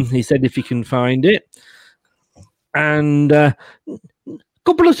 He said if he can find it, and a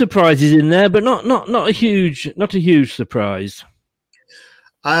couple of surprises in there, but not a huge surprise.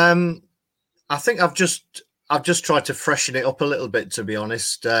 I think I've just tried to freshen it up a little bit, to be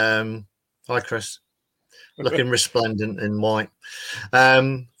honest. Hi, Chris. Looking resplendent in white,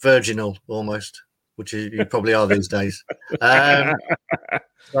 virginal almost, which you probably are these days.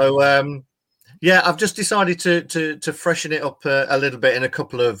 Yeah, I've just decided to freshen it up a little bit in a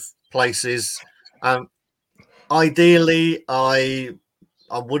couple of places. Ideally, I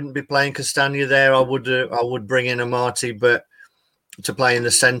wouldn't be playing Castagna there. I would bring in Amati, but to play in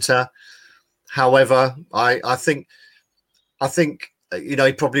the centre. However, I think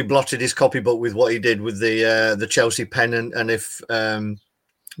he probably blotted his copybook with what he did with the Chelsea pennant, and if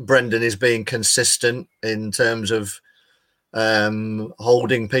Brendan is being consistent in terms of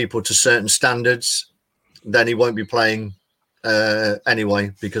holding people to certain standards, then he won't be playing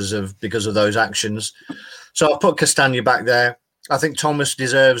anyway because of those actions. So I've put Castagna back there. I think Thomas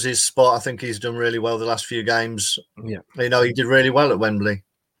deserves his spot. I think he's done really well the last few games. Yeah, he did really well at Wembley.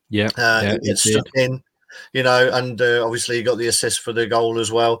 Yeah, he stuck in, and obviously he got the assist for the goal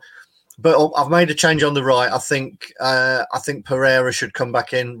as well. But I've made a change on the right. I think Pereira should come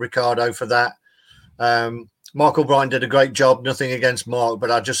back in, Ricardo, for that. Mark O'Brien did a great job. Nothing against Mark, but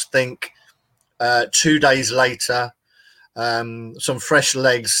I just think 2 days later, some fresh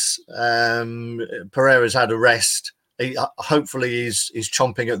legs. Pereira's had a rest. Hopefully he's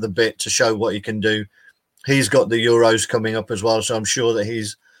chomping at the bit to show what he can do. He's got the Euros coming up as well, so I'm sure that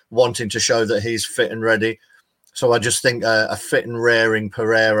he's wanting to show that he's fit and ready. So I just think a fit and raring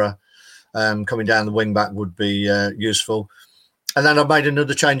Pereira coming down the wing back would be useful. And then I've made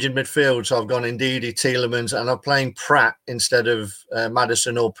another change in midfield. So I've gone Ndidi, Tielemans, and I'm playing Pratt instead of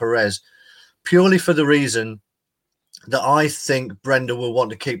Maddison or Perez, purely for the reason that I think Brendan will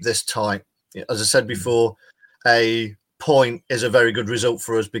want to keep this tight. As I said before, a point is a very good result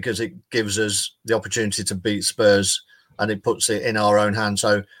for us because it gives us the opportunity to beat Spurs and it puts it in our own hands.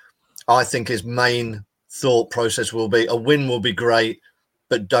 So I think his main thought process will be a win will be great,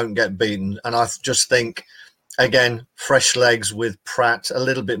 but don't get beaten. And I just think, again, fresh legs with Pratt, a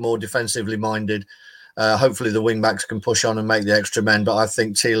little bit more defensively minded. Hopefully the wing-backs can push on and make the extra men, but I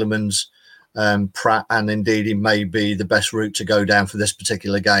think Tielemans, Pratt and Ndidi may be the best route to go down for this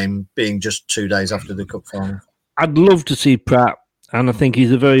particular game, being just 2 days after the cup final. I'd love to see Pratt, and I think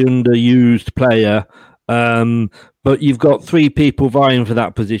he's a very underused player. But you've got three people vying for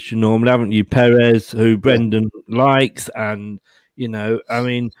that position normally, haven't you? Perez, who Brendan likes, and he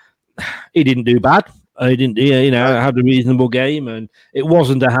didn't do bad. He didn't, had a reasonable game, and it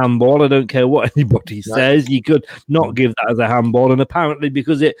wasn't a handball. I don't care what anybody says. You could not give that as a handball, and apparently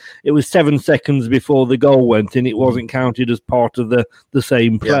because it was 7 seconds before the goal went in, it wasn't counted as part of the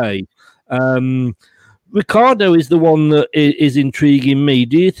same play. Ricardo is the one that is intriguing me.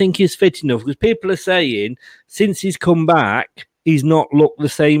 Do you think he's fit enough? Because people are saying since he's come back, he's not looked the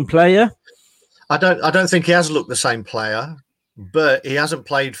same player. I don't think he has looked the same player, but he hasn't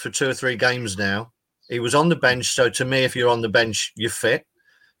played for 2 or 3 games now. He was on the bench, so to me, if you're on the bench, you're fit.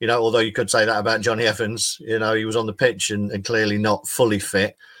 Although you could say that about Johnny Evans. He was on the pitch and clearly not fully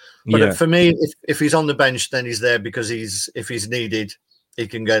fit. But for me, if he's on the bench, then he's there because if he's needed, he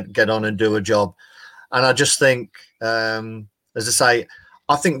can get on and do a job. And I just think, as I say,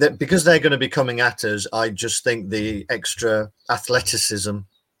 I think that because they're going to be coming at us, I just think the extra athleticism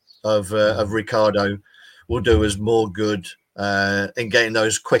of Ricardo will do us more good in getting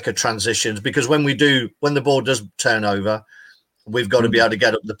those quicker transitions. Because when the ball does turn over, we've got to be able to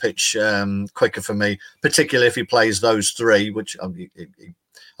get up the pitch quicker for me, particularly if he plays those three, which I think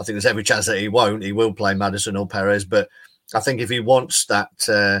there's every chance that he won't. He will play Maddison or Perez. But I think if he wants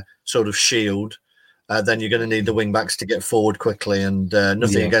that sort of shield, then you're going to need the wing backs to get forward quickly. And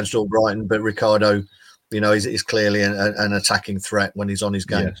nothing against Albrighton, but Ricardo, he's clearly an attacking threat when he's on his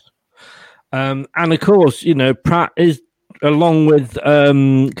game. Yes. And of course, Pratt is, along with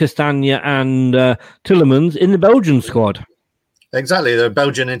Castagna and Tielemans, in the Belgian squad. Exactly, they're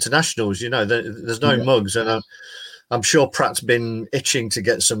Belgian internationals. There's no mugs, and I'm sure Pratt's been itching to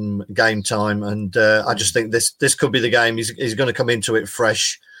get some game time. And I just think this could be the game. He's going to come into it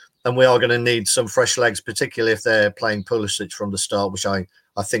fresh. we are going to need some fresh legs, particularly if they're playing Pulisic from the start, which I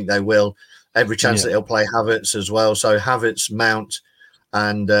think they will. Every chance that he'll play Havertz as well. So Havertz, Mount,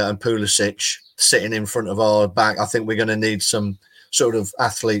 and Pulisic sitting in front of our back. I think we're going to need some sort of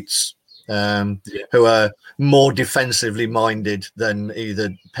athletes who are more defensively minded than either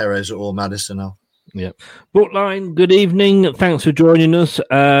Perez or Maddison are. Yeah. Brookline, good evening. Thanks for joining us.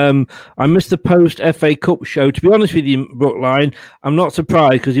 I missed the post FA Cup show. To be honest with you, Brookline, I'm not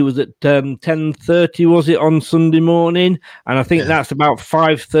surprised because it was at 10:30, was it, on Sunday morning? And I think that's about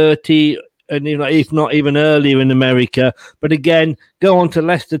 5:30, and if not even earlier in America. But again, go on to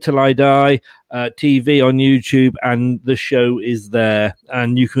Leicester Till I Die TV on YouTube, and the show is there.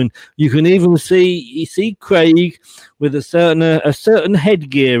 And you can even see Craig with a certain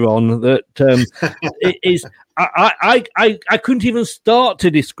headgear on that it is. I couldn't even start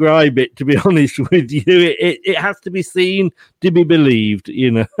to describe it, to be honest with you. It has to be seen to be believed,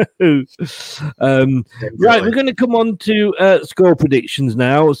 Right, we're going to come on to score predictions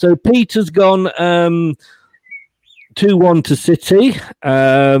now. So Peter's gone 2-1 to City.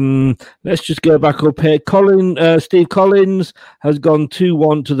 Let's just go back up here. Steve Collins has gone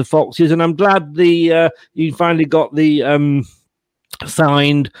 2-1 to the Foxes, and I'm glad you finally got the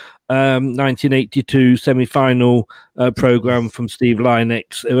signed 1982 semi-final program from Steve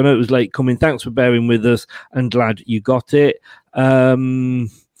Lynex. I know it was late coming. Thanks for bearing with us, and glad you got it.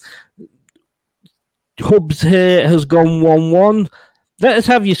 Hubs here has gone 1-1. Let us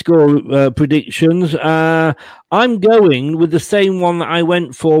have your score predictions. I'm going with the same one that I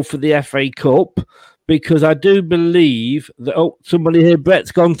went for the FA Cup, because I do believe that... somebody here,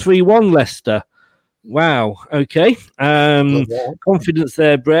 Brett's gone 3-1 Leicester. Wow. Okay. Confidence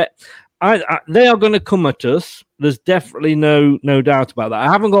there, Brett. They are going to come at us. There's definitely no doubt about that.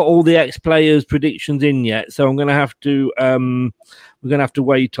 I haven't got all the ex-players' predictions in yet, so I'm going to have to we're going to have to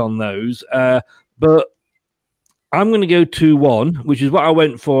wait on those. But I'm going to go 2-1, which is what I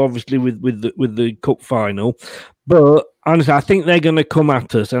went for, obviously, with the cup final. But honestly, I think they're going to come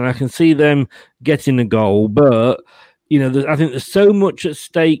at us, and I can see them getting a goal. But I think there's so much at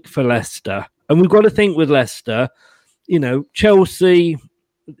stake for Leicester. And we've got to think with Leicester, Chelsea,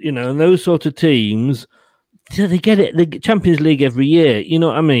 and those sort of teams, they get it, the Champions League every year. You know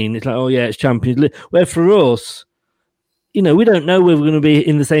what I mean? It's like, oh, yeah, it's Champions League. Where for us, we don't know whether we're going to be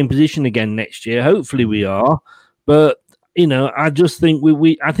in the same position again next year. Hopefully we are. But, I just think we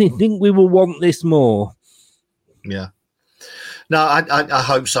will want this more. Yeah. No, I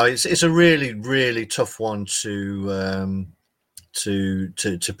hope so. It's a really, really tough one to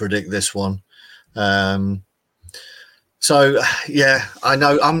predict this one. So yeah, I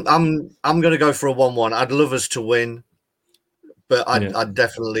know I'm going to go for a 1-1. I'd love us to win, but I'd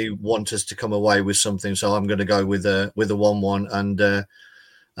definitely want us to come away with something. So I'm going to go with a 1-1,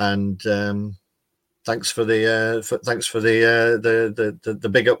 and thanks for the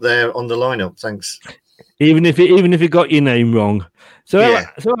big up there on the lineup. Thanks. Even if you got your name wrong. So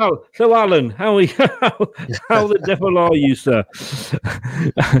Alan, how the devil are you, sir?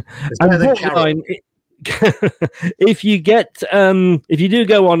 And Brookline, if you do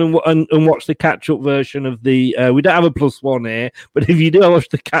go on and watch the catch-up version of the, we don't have a +1 here, but if you do watch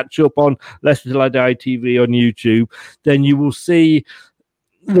the catch-up on Leicester Till I Die TV on YouTube, then you will see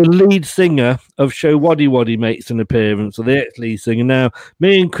the lead singer of Show Waddy Waddy makes an appearance, or the ex-lead singer. Now,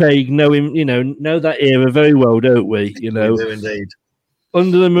 me and Craig know him, know that era very well, don't we? We do indeed.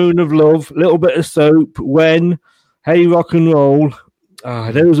 Under the Moon of Love, Little Bit of Soap, When, Hey Rock and Roll.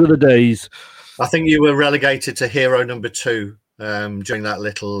 Those are the days. I think you were relegated to hero number 2 during that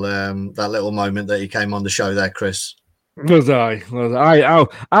little moment that he came on the show there, Chris. Was I?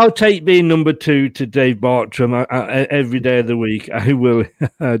 I'll take being number 2 to Dave Bartram every day of the week. I will.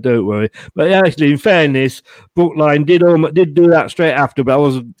 Don't worry. But actually, in fairness, Brookline did do that straight after, but I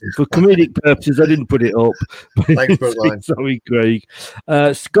was, for comedic purposes, I didn't put it up. Thanks, Brookline. Sorry, Craig.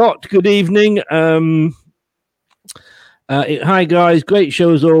 Scott, good evening. Hi guys, great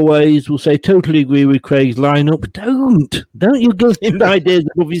show as always. We'll say totally agree with Craig's lineup. Don't you give him ideas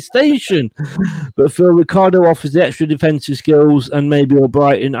above his station. But Phil, Ricardo offers the extra defensive skills, and maybe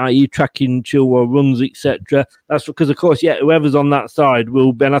Albrighton, i.e. tracking Chilwell runs, etc. That's because, of course, whoever's on that side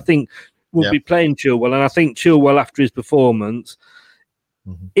will be, and I think will be playing Chilwell. And I think Chilwell, after his performance,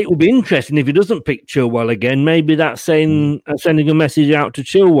 it will be interesting if he doesn't pick Chilwell again. Maybe that's sending a message out to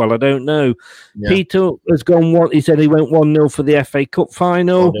Chilwell. I don't know. Yeah. Peter has gone one. He said he went 1-0 for the FA Cup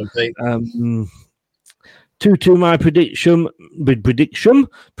final. 2-2 my prediction.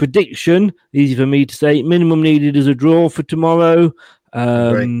 Easy for me to say. Minimum needed is a draw for tomorrow.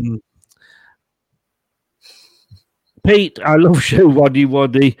 Pete, I love Show Waddy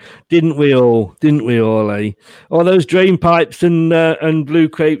Waddy. Didn't we all? Eh? All those drain pipes and blue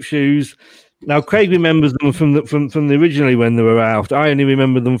crepe shoes. Now Craig remembers them from the originally when they were out. I only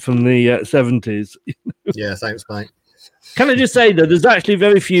remember them from the 70s. Yeah, thanks, mate. Can I just say that there's actually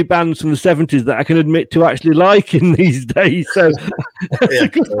very few bands from the 70s that I can admit to actually liking these days. So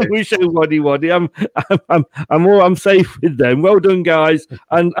we Show Waddy Waddy. I'm safe with them. Well done, guys,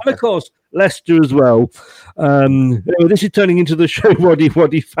 and of course Leicester as well. Anyway, this is turning into the Show Waddy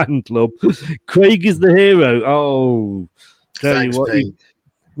Waddy fan club. Craig is the hero. Oh, Thanks, Pete.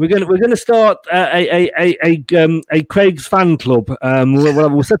 We're gonna start a Craig's fan club.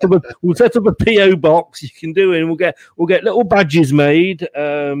 We'll set up a PO box. You can do it. And we'll get little badges made.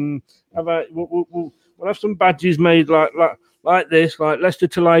 We'll have some badges made like this, like Leicester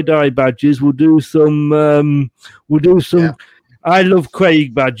Till I Die badges. We'll do some I Love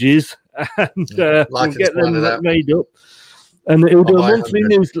Craig badges, and we'll get them made up. And it'll do a monthly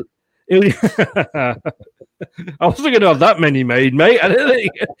newsletter. I wasn't going to have that many made, mate. I don't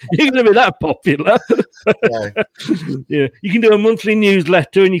think you're going to be that popular. Yeah, you can do a monthly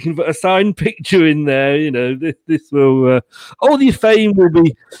newsletter, and you can put a signed picture in there. You know, this will all your fame will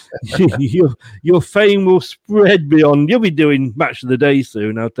be your fame will spread beyond. You'll be doing Match of the Day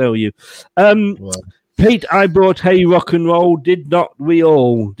soon, I'll tell you. Pete, I brought Hey Rock and Roll. Did not we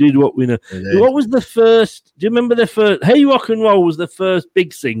all? Did what we know? What was the first? Do you remember the first? Hey Rock and Roll was the first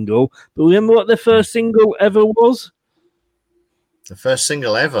big single. But remember what the first single ever was? The first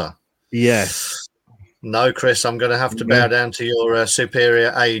single ever? Yes. No, Chris, I'm going to have to bow down to your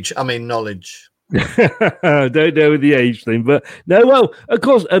superior knowledge. Don't know the age thing, but no. Well, of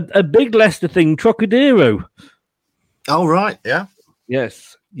course, a big Leicester thing, Trocadero. Oh right, yeah.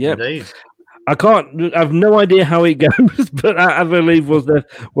 Yes. Yeah. Indeed. I've no idea how it goes, but I believe was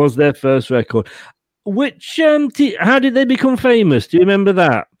their first record. Which how did they become famous? Do you remember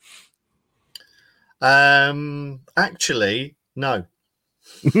that? Actually, no.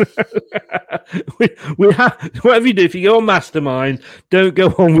 we have whatever you do. If you go on Mastermind, don't go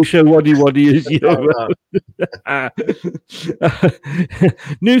on with Show Waddy Waddy as your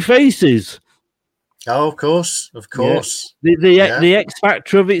New Faces. Oh, of course. Yeah. The X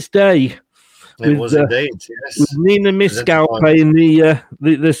Factor of its day. It was indeed, yes. With Nina Miskow playing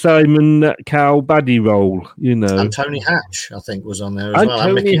the Simon Cowell baddie role, you know. And Tony Hatch, I think, was on there as well.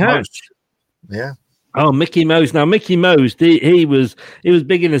 And Tony Hatch. Yeah. Oh, Mickey Most. Now, Mickey Most, he was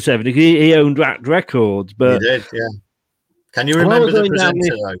big in the 70s. He owned Rat Records, but he did, yeah. Can you remember the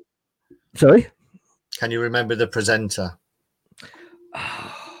presenter, though? Sorry? Can you remember the presenter?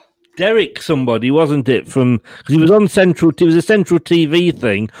 Derek somebody, wasn't it? Because he was on Central. It was a Central TV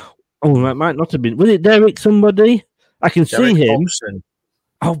thing. Oh, that might not have been. Was it Derek somebody? I can see him.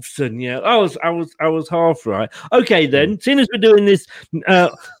 Hobson, yeah. I was half right. Okay, then. Seeing as we're doing this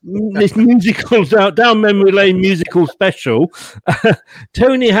this musical down memory lane musical special,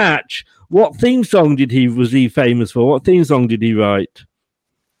 Tony Hatch. What theme song was he famous for? What theme song did he write?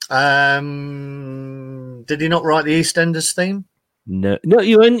 Did he not write the EastEnders theme? No,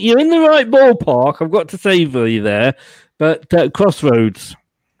 you're in the right ballpark. I've got to savour you there, but Crossroads.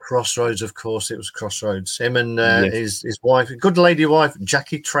 Crossroads, of course, it was Crossroads. Him and his wife, good lady wife,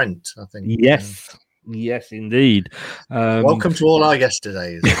 Jackie Trent, I think. Yes, yes, indeed. Welcome to all our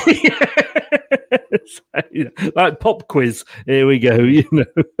yesterdays. Like pop quiz. Here we go. You know,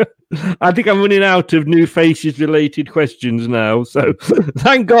 I think I'm running out of New Faces related questions now. So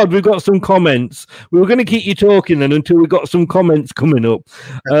thank God we've got some comments. We were going to keep you talking then until we got some comments coming up.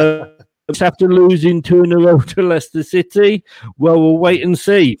 After losing 2 in a row to Leicester City, well, we'll wait and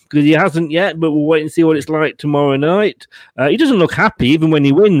see because he hasn't yet, but we'll wait and see what it's like tomorrow night. He doesn't look happy even when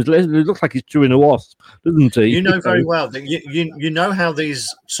he wins. It looks like he's chewing a wasp, doesn't he? You know very well that you know how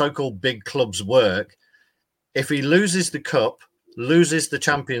these so-called big clubs work. If he loses the cup, loses the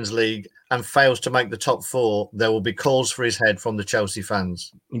Champions League, and fails to make the top 4, there will be calls for his head from the Chelsea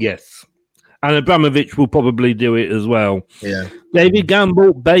fans. Yes. And Abramovich will probably do it as well. Yeah. David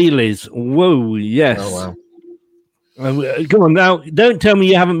Gamble, Baileys. Whoa, yes. Oh, wow. Come on now. Don't tell me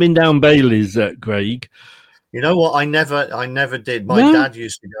you haven't been down Baileys, Craig. You know what? I never did. My dad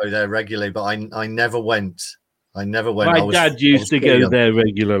used to go there regularly, but I never went. My dad used to go there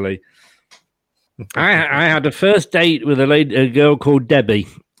regularly. I had a first date with a girl called Debbie,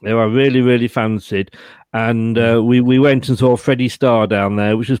 who I really, really fancied. And we went and saw Freddie Starr down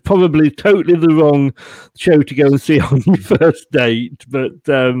there, which was probably totally the wrong show to go and see on your first date. But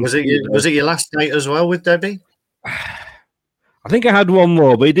was it your last date as well with Debbie? I think I had one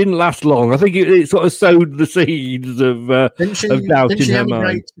more, but it didn't last long. I think it sort of sowed the seeds of doubt in her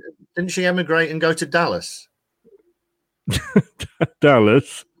mind. Didn't she emigrate and go to Dallas?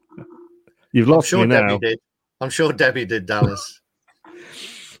 Dallas. You've lost me now. I'm sure Debbie did Dallas.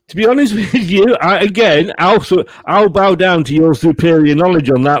 To be honest with you, I'll bow down to your superior knowledge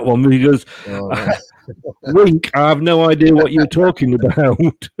on that one because wink, I have no idea what you're talking about.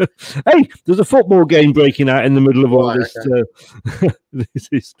 Hey, there's a football game breaking out in the middle of all this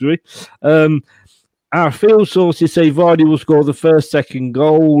history. Our field sources say Vardy will score the second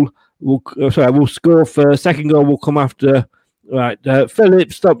goal. We'll score first. Second goal will come after. Right,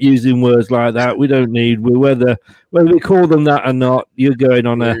 Philip, stop using words like that. We don't need. Whether we call them that or not, you're going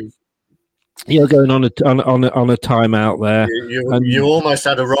on a timeout there. You almost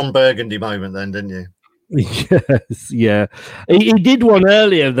had a Ron Burgundy moment then, didn't you? Yes, yeah. He did one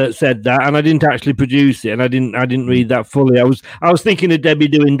earlier that said that, and I didn't actually produce it, and I didn't read that fully. I was thinking of Debbie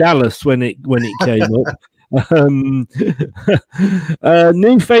doing Dallas when it came up.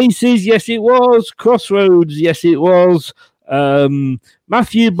 New faces, yes, it was. Crossroads, yes, it was.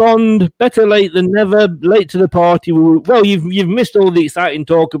 Matthew Bond, better late than never. Late to the party. Well, you've missed all the exciting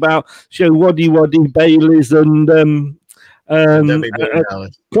talk about Show Waddy Baileys and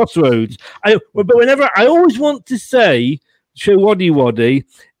Crossroads. But whenever I always want to say Show Waddy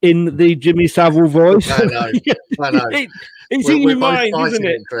in the Jimmy Savile voice. I know. It's in your mind, isn't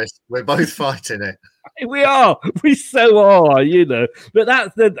it, Chris? We're both fighting it. We are. We so are, But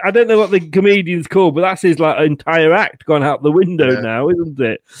that's I don't know what the comedian's called, but that's his entire act gone out the window now, isn't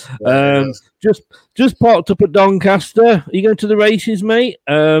it? Just parked up at Doncaster. Are you going to the races, mate?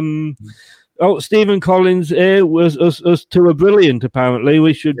 Stephen Collins here was us two are brilliant. Apparently,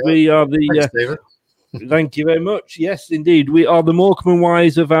 we are the. Thanks, thank you very much. Yes, indeed, we are the Morecambe and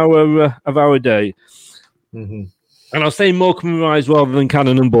Wise of our day. Mm-hmm. And I'll say Morecambe and Wise rather than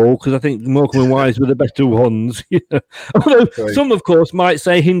Cannon and Ball because I think Morecambe and Wise were the better ones. Although some, of course, might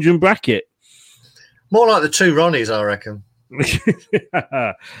say Hinge and Bracket. More like the two Ronnies, I reckon.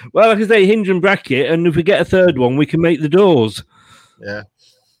 Well, I can say Hinge and Bracket, and if we get a third one, we can make the doors. Yeah.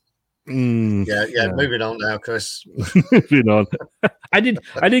 Yeah. Moving on now, Chris. Moving on. I did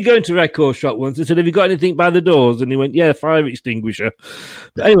go into Record Shop once and said, "Have you got anything by the doors?" And he went, "Yeah, fire extinguisher."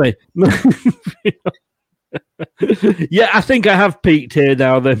 But anyway. Yeah, I think I have peaked here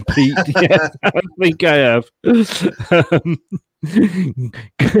now then, Pete. Yes, I think I have.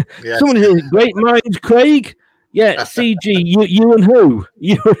 Someone here, great minds, Craig. Yeah, CG, you and who?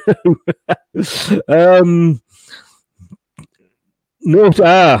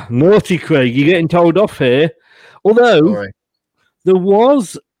 Naughty Craig, you're getting told off here. Although there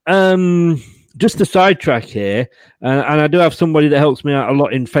was just a sidetrack here, and I do have somebody that helps me out a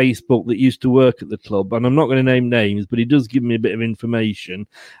lot in Facebook that used to work at the club, and I'm not going to name names, but he does give me a bit of information.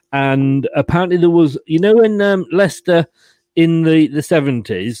 And apparently there was, when Leicester in the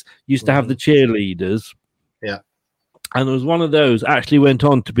 70s used to have the cheerleaders. Yeah. And there was one of those actually went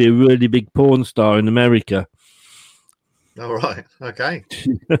on to be a really big porn star in America. All right. Okay.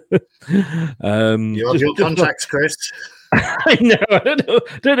 You have your contacts, Chris. I know. I don't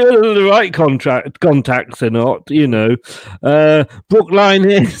know whether the right contacts or not. Brookline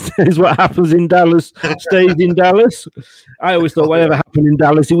here says what happens in Dallas stays in Dallas. I always thought whatever happened in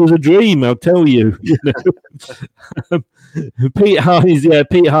Dallas, it was a dream. I'll tell you. Pete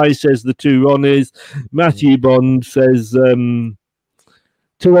High says the two Ronnies. Matthew Bond says.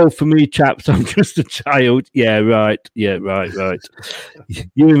 Too old for me, chaps. I'm just a child. Yeah, right. You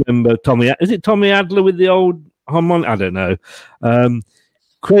remember Tommy? Is it Tommy Adler with the old harmonic? I don't know.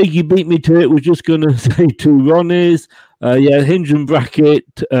 Craig, you beat me to it. We're just going to say two Ronnies. Hinge and Bracket.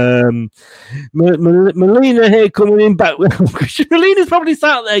 Melina here coming in back. Melina's probably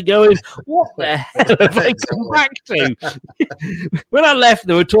sat there going, "What the hell have I come back to?" When I left,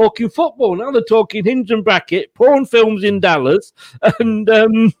 they were talking football. Now they're talking Hinge and Bracket, porn films in Dallas, and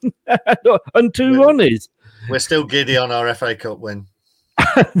two Ronnies. We're still giddy on our FA Cup win.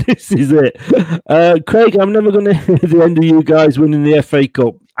 This is it. Craig, I'm never going to hear the end of you guys winning the FA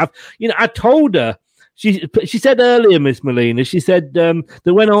Cup. I told her. She said earlier, Miss Molina, she said that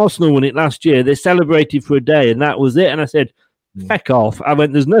when Arsenal won it last year, they celebrated for a day and that was it. And I said, feck off. I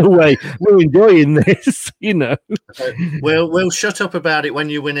went, there's no way we're enjoying this, We'll shut up about it when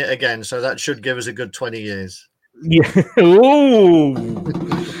you win it again. So that should give us a good 20 years. Yeah. Oh,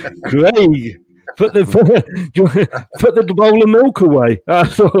 Craig. Put the bowl of milk away.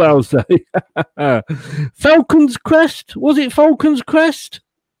 That's all I'll say. Falcon's Crest. Was it Falcon's Crest?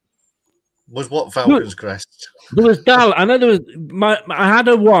 Was what Falcon's Crest? There was I know there was. I had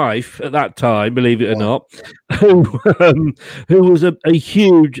a wife at that time, believe it or not, who was a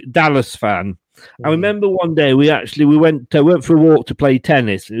huge Dallas fan, I remember one day we went for a walk to play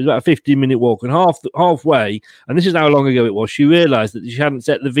tennis. It was about a 15-minute walk, and halfway, and this is how long ago it was, she realised that she hadn't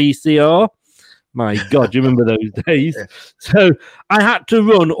set the VCR. My God, do you remember those days? Yeah. So I had to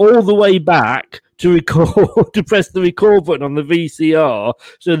run all the way back to record, to press the record button on the VCR,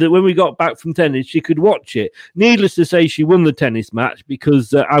 so that when we got back from tennis, she could watch it. Needless to say, she won the tennis match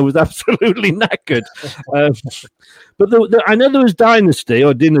because I was absolutely knackered. But I know there was Dynasty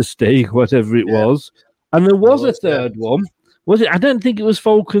or Dynasty, whatever it was, and there was a third one. Was it? I don't think it was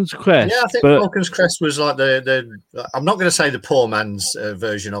Falcon's Crest. Yeah, I think Falcon's Crest was like the I'm not going to say the poor man's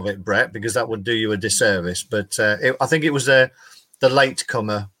version of it, Brett, because that would do you a disservice. But I think it was the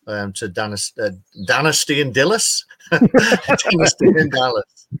latecomer to Dynasty in Dallas. Dynasty in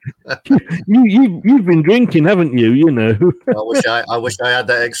Dallas. You've been drinking, haven't you? You know. I wish I had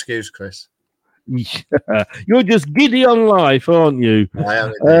that excuse, Chris. Yeah. You're just giddy on life, aren't you? I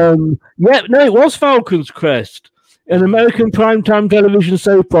am. It was Falcon's Crest, an American primetime television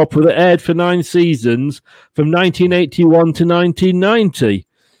soap opera that aired for 9 seasons from 1981 to 1990.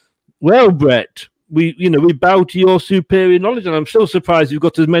 Well, Brett, we bow to your superior knowledge, and I'm still surprised you've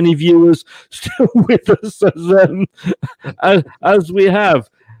got as many viewers still with us as we have.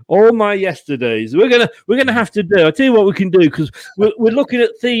 All my yesterdays. We're gonna have to do. I'll tell you what we can do, because we're looking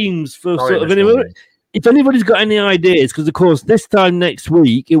at themes for if anybody's got any ideas, because of course this time next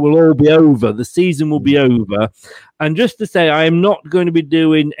week it will all be over. The season will be over. And just to say, I am not going to be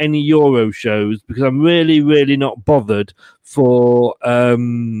doing any Euro shows because I'm really, really not bothered for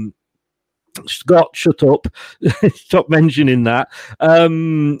Scott, shut up. Stop mentioning that.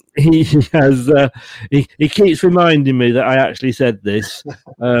 He keeps reminding me that I actually said this.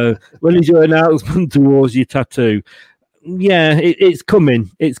 When is your announcement towards your tattoo? Yeah, it's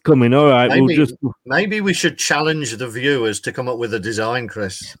coming. It's coming. All right. Maybe we should challenge the viewers to come up with a design,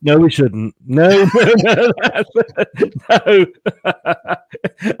 Chris. No, we shouldn't. No. No.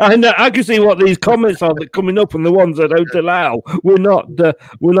 I know. I can see what these comments are that coming up, and the ones I don't allow. We're not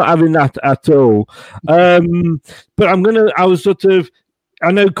having that at all. But I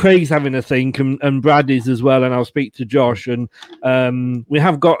know Craig's having a think, and Brad is as well, and I'll speak to Josh. And we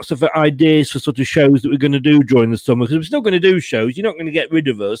have got sort of ideas for sort of shows that we're going to do during the summer, because we're still going to do shows. You're not going to get rid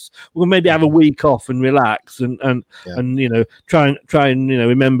of us. We'll maybe have a week off and relax, and try and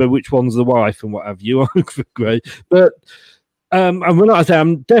remember which one's the wife and what have you. Great, but and we're not. I say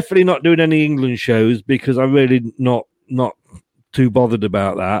I'm definitely not doing any England shows because I'm really not too bothered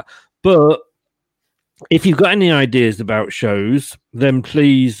about that. But if you've got any ideas about shows, then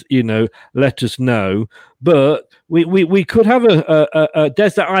please, let us know. But we could have a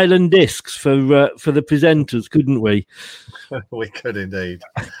Desert Island Discs for the presenters, couldn't we? We could indeed.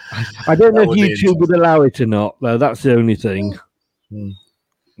 I don't know if YouTube would allow it or not, though. That's the only thing.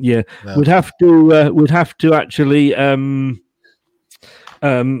 Yeah, no. We'd have to actually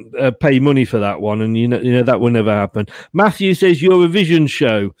pay money for that one, and that will never happen. Matthew says Eurovision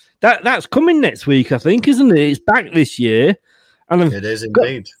show that's coming next week, I think, isn't it? It's back this year, and it is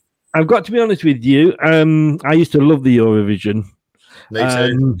indeed. I've got to be honest with you. I used to love the Eurovision. Me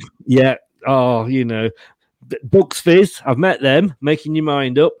too. Yeah. Oh, Bucks Fizz. I've met them. Making your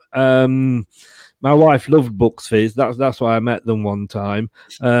mind up. My wife loved Bucks Fizz. That's why I met them one time.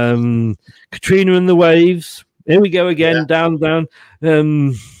 Katrina and the Waves. Here we go again, down. That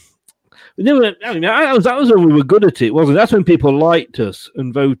was when we were good at it, wasn't it? That's when people liked us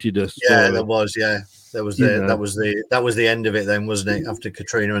and voted us. Yeah, there was. Yeah, that was the end of it then, wasn't it? After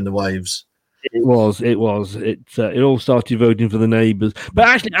Katrina and the Waves. It was. It all started voting for the neighbours. But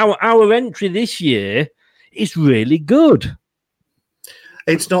actually, our entry this year is really good.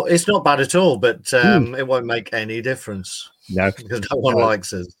 It's not bad at all, but it won't make any difference. No, because no one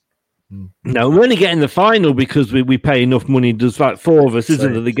likes us. No, we're only getting the final because we pay enough money. There's like 4 of us,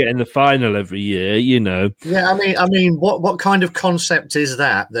 isn't there? They get in the final every year, Yeah, I mean, what kind of concept is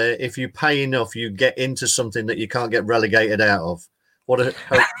that? That if you pay enough, you get into something that you can't get relegated out of. What a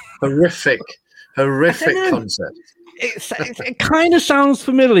horrific concept. It kind of sounds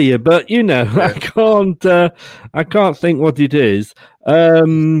familiar, but I can't think what it is.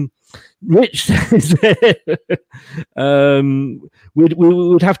 Rich says we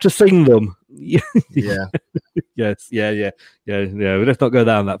would have to sing them. Yeah. Yes. Yeah. Let's not go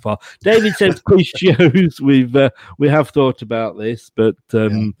down that far. David says quiz shows. We have thought about this, but I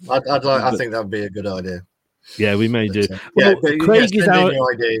think that would be a good idea. Yeah, we may do. Craig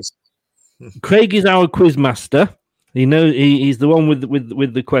is our quiz master. He's the one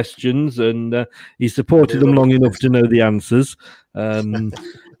with the questions, and he's supported them long enough to know the answers.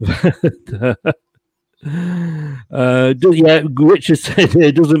 Richard said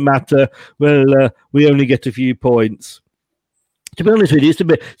it doesn't matter. Well, we only get a few points. To be honest with you, it's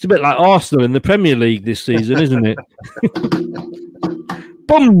a bit like Arsenal in the Premier League this season, isn't it?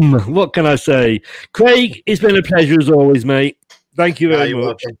 Boom! What can I say? Craig, it's been a pleasure as always, mate. Thank you very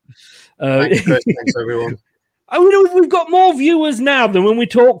much. Thanks, Chris. Thanks, everyone. We've got more viewers now than when we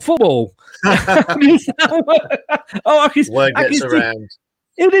talk football. Word gets around.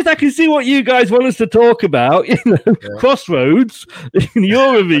 It is. I can see what you guys want us to talk about. Crossroads,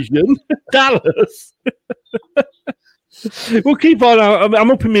 Eurovision, Dallas. We'll keep on.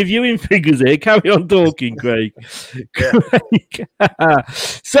 I'm up in my viewing figures here. Carry on talking, Craig. Craig.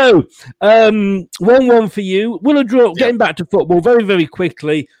 So, 1-1 for you. Will a draw? Getting back to football very, very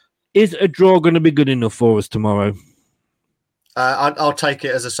quickly. Is a draw going to be good enough for us tomorrow? I'll take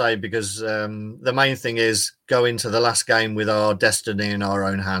it, as I say, because the main thing is go into the last game with our destiny in our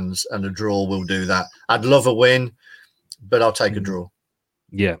own hands, and a draw will do that. I'd love a win, but I'll take a draw.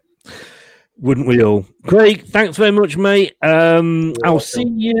 Yeah. Wouldn't we all? Craig, thanks very much, mate. I'll see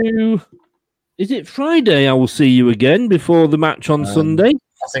you. Is it Friday? I will see you again before the match on Sunday.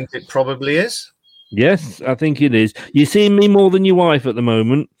 I think it probably is. Yes, I think it is. You're seeing me more than your wife at the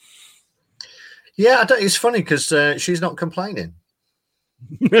moment. Yeah, it's funny because she's not complaining.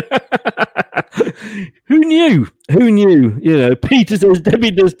 Who knew? You know, Peter says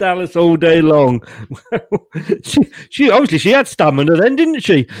Debbie does Dallas all day long. she obviously she had stamina then, didn't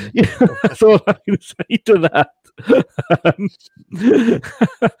she? That's all I can say to that.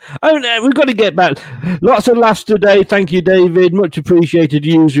 We've got to get back. Lots of laughs today. Thank you, David. Much appreciated.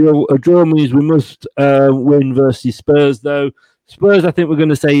 Usual. A draw means we must win versus Spurs, though. Spurs, I think we're going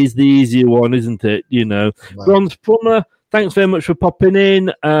to say, is the easier one, isn't it? You know, right. Bronze Plumber, thanks very much for popping in.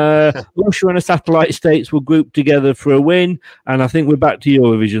 Russia and the satellite states will group together for a win, and I think we're back to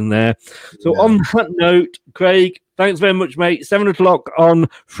Eurovision there. So on that note, Craig, thanks very much, mate. 7 o'clock on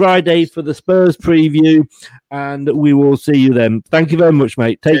Friday for the Spurs preview, and we will see you then. Thank you very much,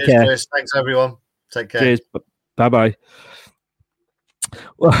 mate. Take care. Chris. Thanks, everyone. Take care. Cheers. Bye-bye.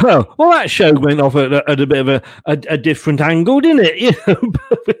 Well, that show went off at a bit of a different angle, didn't it? You know,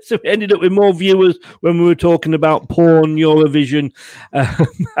 so we ended up with more viewers when we were talking about porn, Eurovision,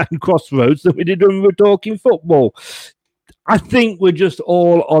 and Crossroads than we did when we were talking football. I think we're just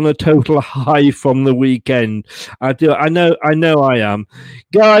all on a total high from the weekend. I know I am.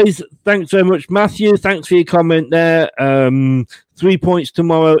 Guys, thanks very much. Matthew, thanks for your comment there. 3 points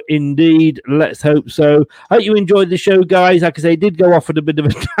tomorrow, indeed. Let's hope so. Hope you enjoyed the show, guys. Like I say, I did go off at a bit of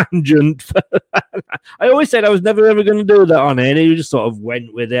a tangent. I always said I was never ever going to do that on air, and you just sort of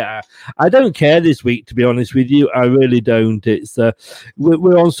went with it. I don't care this week, to be honest with you. I really don't. It's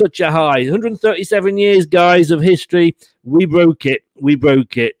we're on such a high. 137 years, guys, of history. We broke it.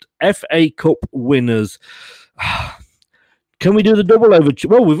 FA Cup winners. Can we do the double over?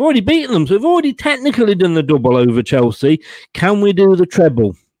 Well, we've already beaten them, so we've already technically done the double over Chelsea. Can we do the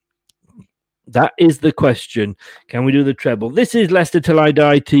treble? That is the question. Can we do the treble? This is Leicester Till I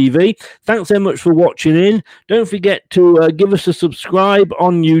Die TV. Thanks so much for watching in. Don't forget to give us a subscribe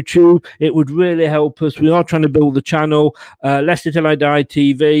on YouTube. It would really help us. We are trying to build the channel. Leicester Till I Die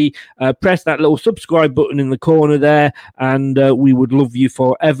TV. Press that little subscribe button in the corner there, and we would love you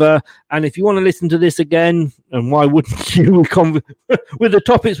forever. And if you want to listen to this again, and why wouldn't you, with the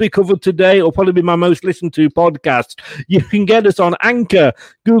topics we covered today, it'll probably be my most listened to podcast. You can get us on Anchor,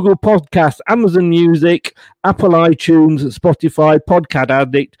 Google Podcasts, Amazon Music, Apple iTunes, Spotify, Podcast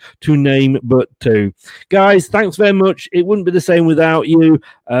Addict, to name but two. Guys, thanks very much. It wouldn't be the same without you.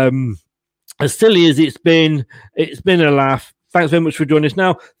 As silly as it's been a laugh. Thanks very much for joining us.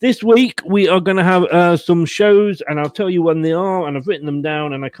 Now, this week we are going to have some shows, and I'll tell you when they are, and I've written them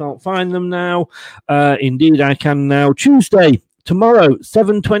down, and I can't find them now. Indeed, I can now. Tuesday, tomorrow,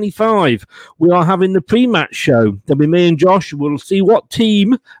 7:25, we are having the pre-match show. There'll be me and Josh. We'll see what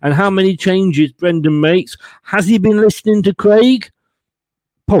team and how many changes Brendan makes. Has he been listening to Craig?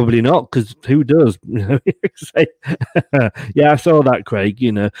 Probably not, because who does? Yeah, I saw that, Craig,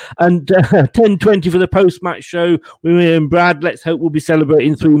 you know. And 10:20 for the post-match show with me and Brad. Let's hope we'll be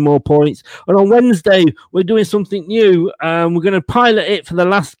celebrating 3 more points. And on Wednesday, we're doing something new. We're going to pilot it for the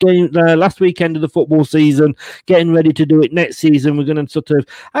last weekend of the football season, getting ready to do it next season. We're going to sort of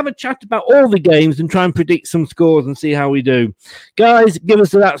have a chat about all the games and try and predict some scores and see how we do. Guys, give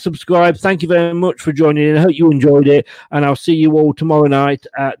us that subscribe. Thank you very much for joining in. I hope you enjoyed it, and I'll see you all tomorrow night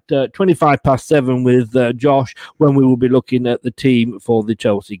at 7:25 with Josh, when we will be looking at the team for the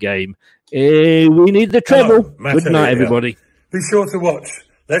Chelsea game. We need the treble. Good night, everybody. Be sure to watch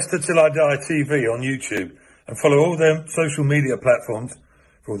Leicester Till I Die TV on YouTube and follow all their social media platforms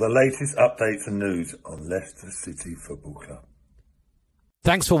for all the latest updates and news on Leicester City Football Club.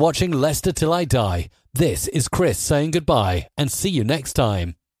 Thanks for watching Leicester Till I Die. This is Chris saying goodbye and see you next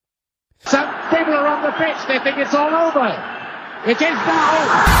time. Some people are on the pitch, they think it's all over. It is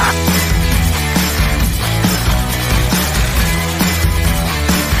now.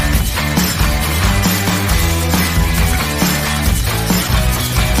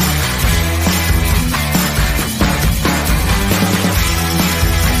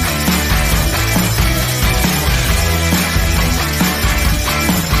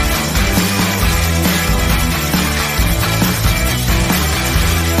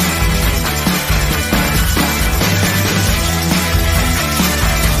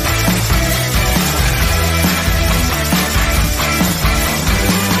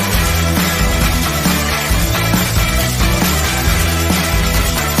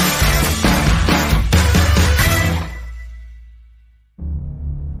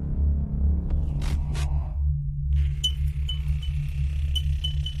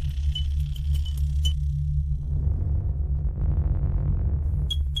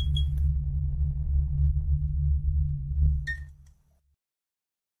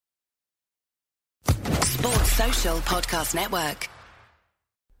 Social Podcast Network.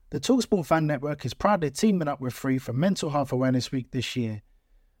 The TalkSport Fan Network is proudly teaming up with Free for Mental Health Awareness Week this year.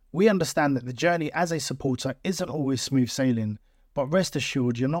 We understand that the journey as a supporter isn't always smooth sailing, but rest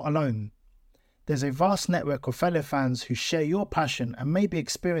assured you're not alone. There's a vast network of fellow fans who share your passion and may be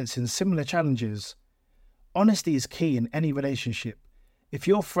experiencing similar challenges. Honesty is key in any relationship. If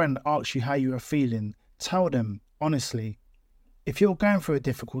your friend asks you how you are feeling, tell them honestly. If you're going through a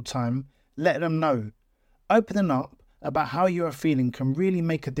difficult time, let them know. Opening up about how you are feeling can really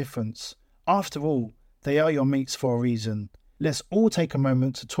make a difference. After all, they are your mates for a reason. Let's all take a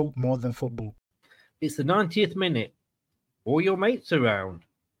moment to talk more than football. It's the 90th minute. All your mates around.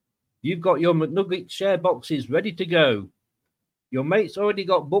 You've got your McNugget share boxes ready to go. Your mates already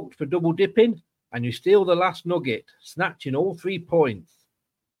got booked for double dipping, and you steal the last nugget, snatching all 3 points.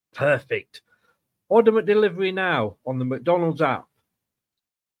 Perfect. Order McDelivery now on the McDonald's app.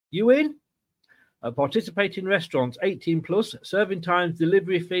 You in? At participating restaurants, 18 plus, serving times,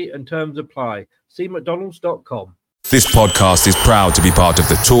 delivery fee and terms apply. See mcdonalds.com. This podcast is proud to be part of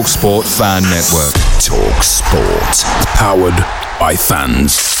the TalkSport Fan Network. TalkSport. Powered by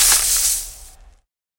fans.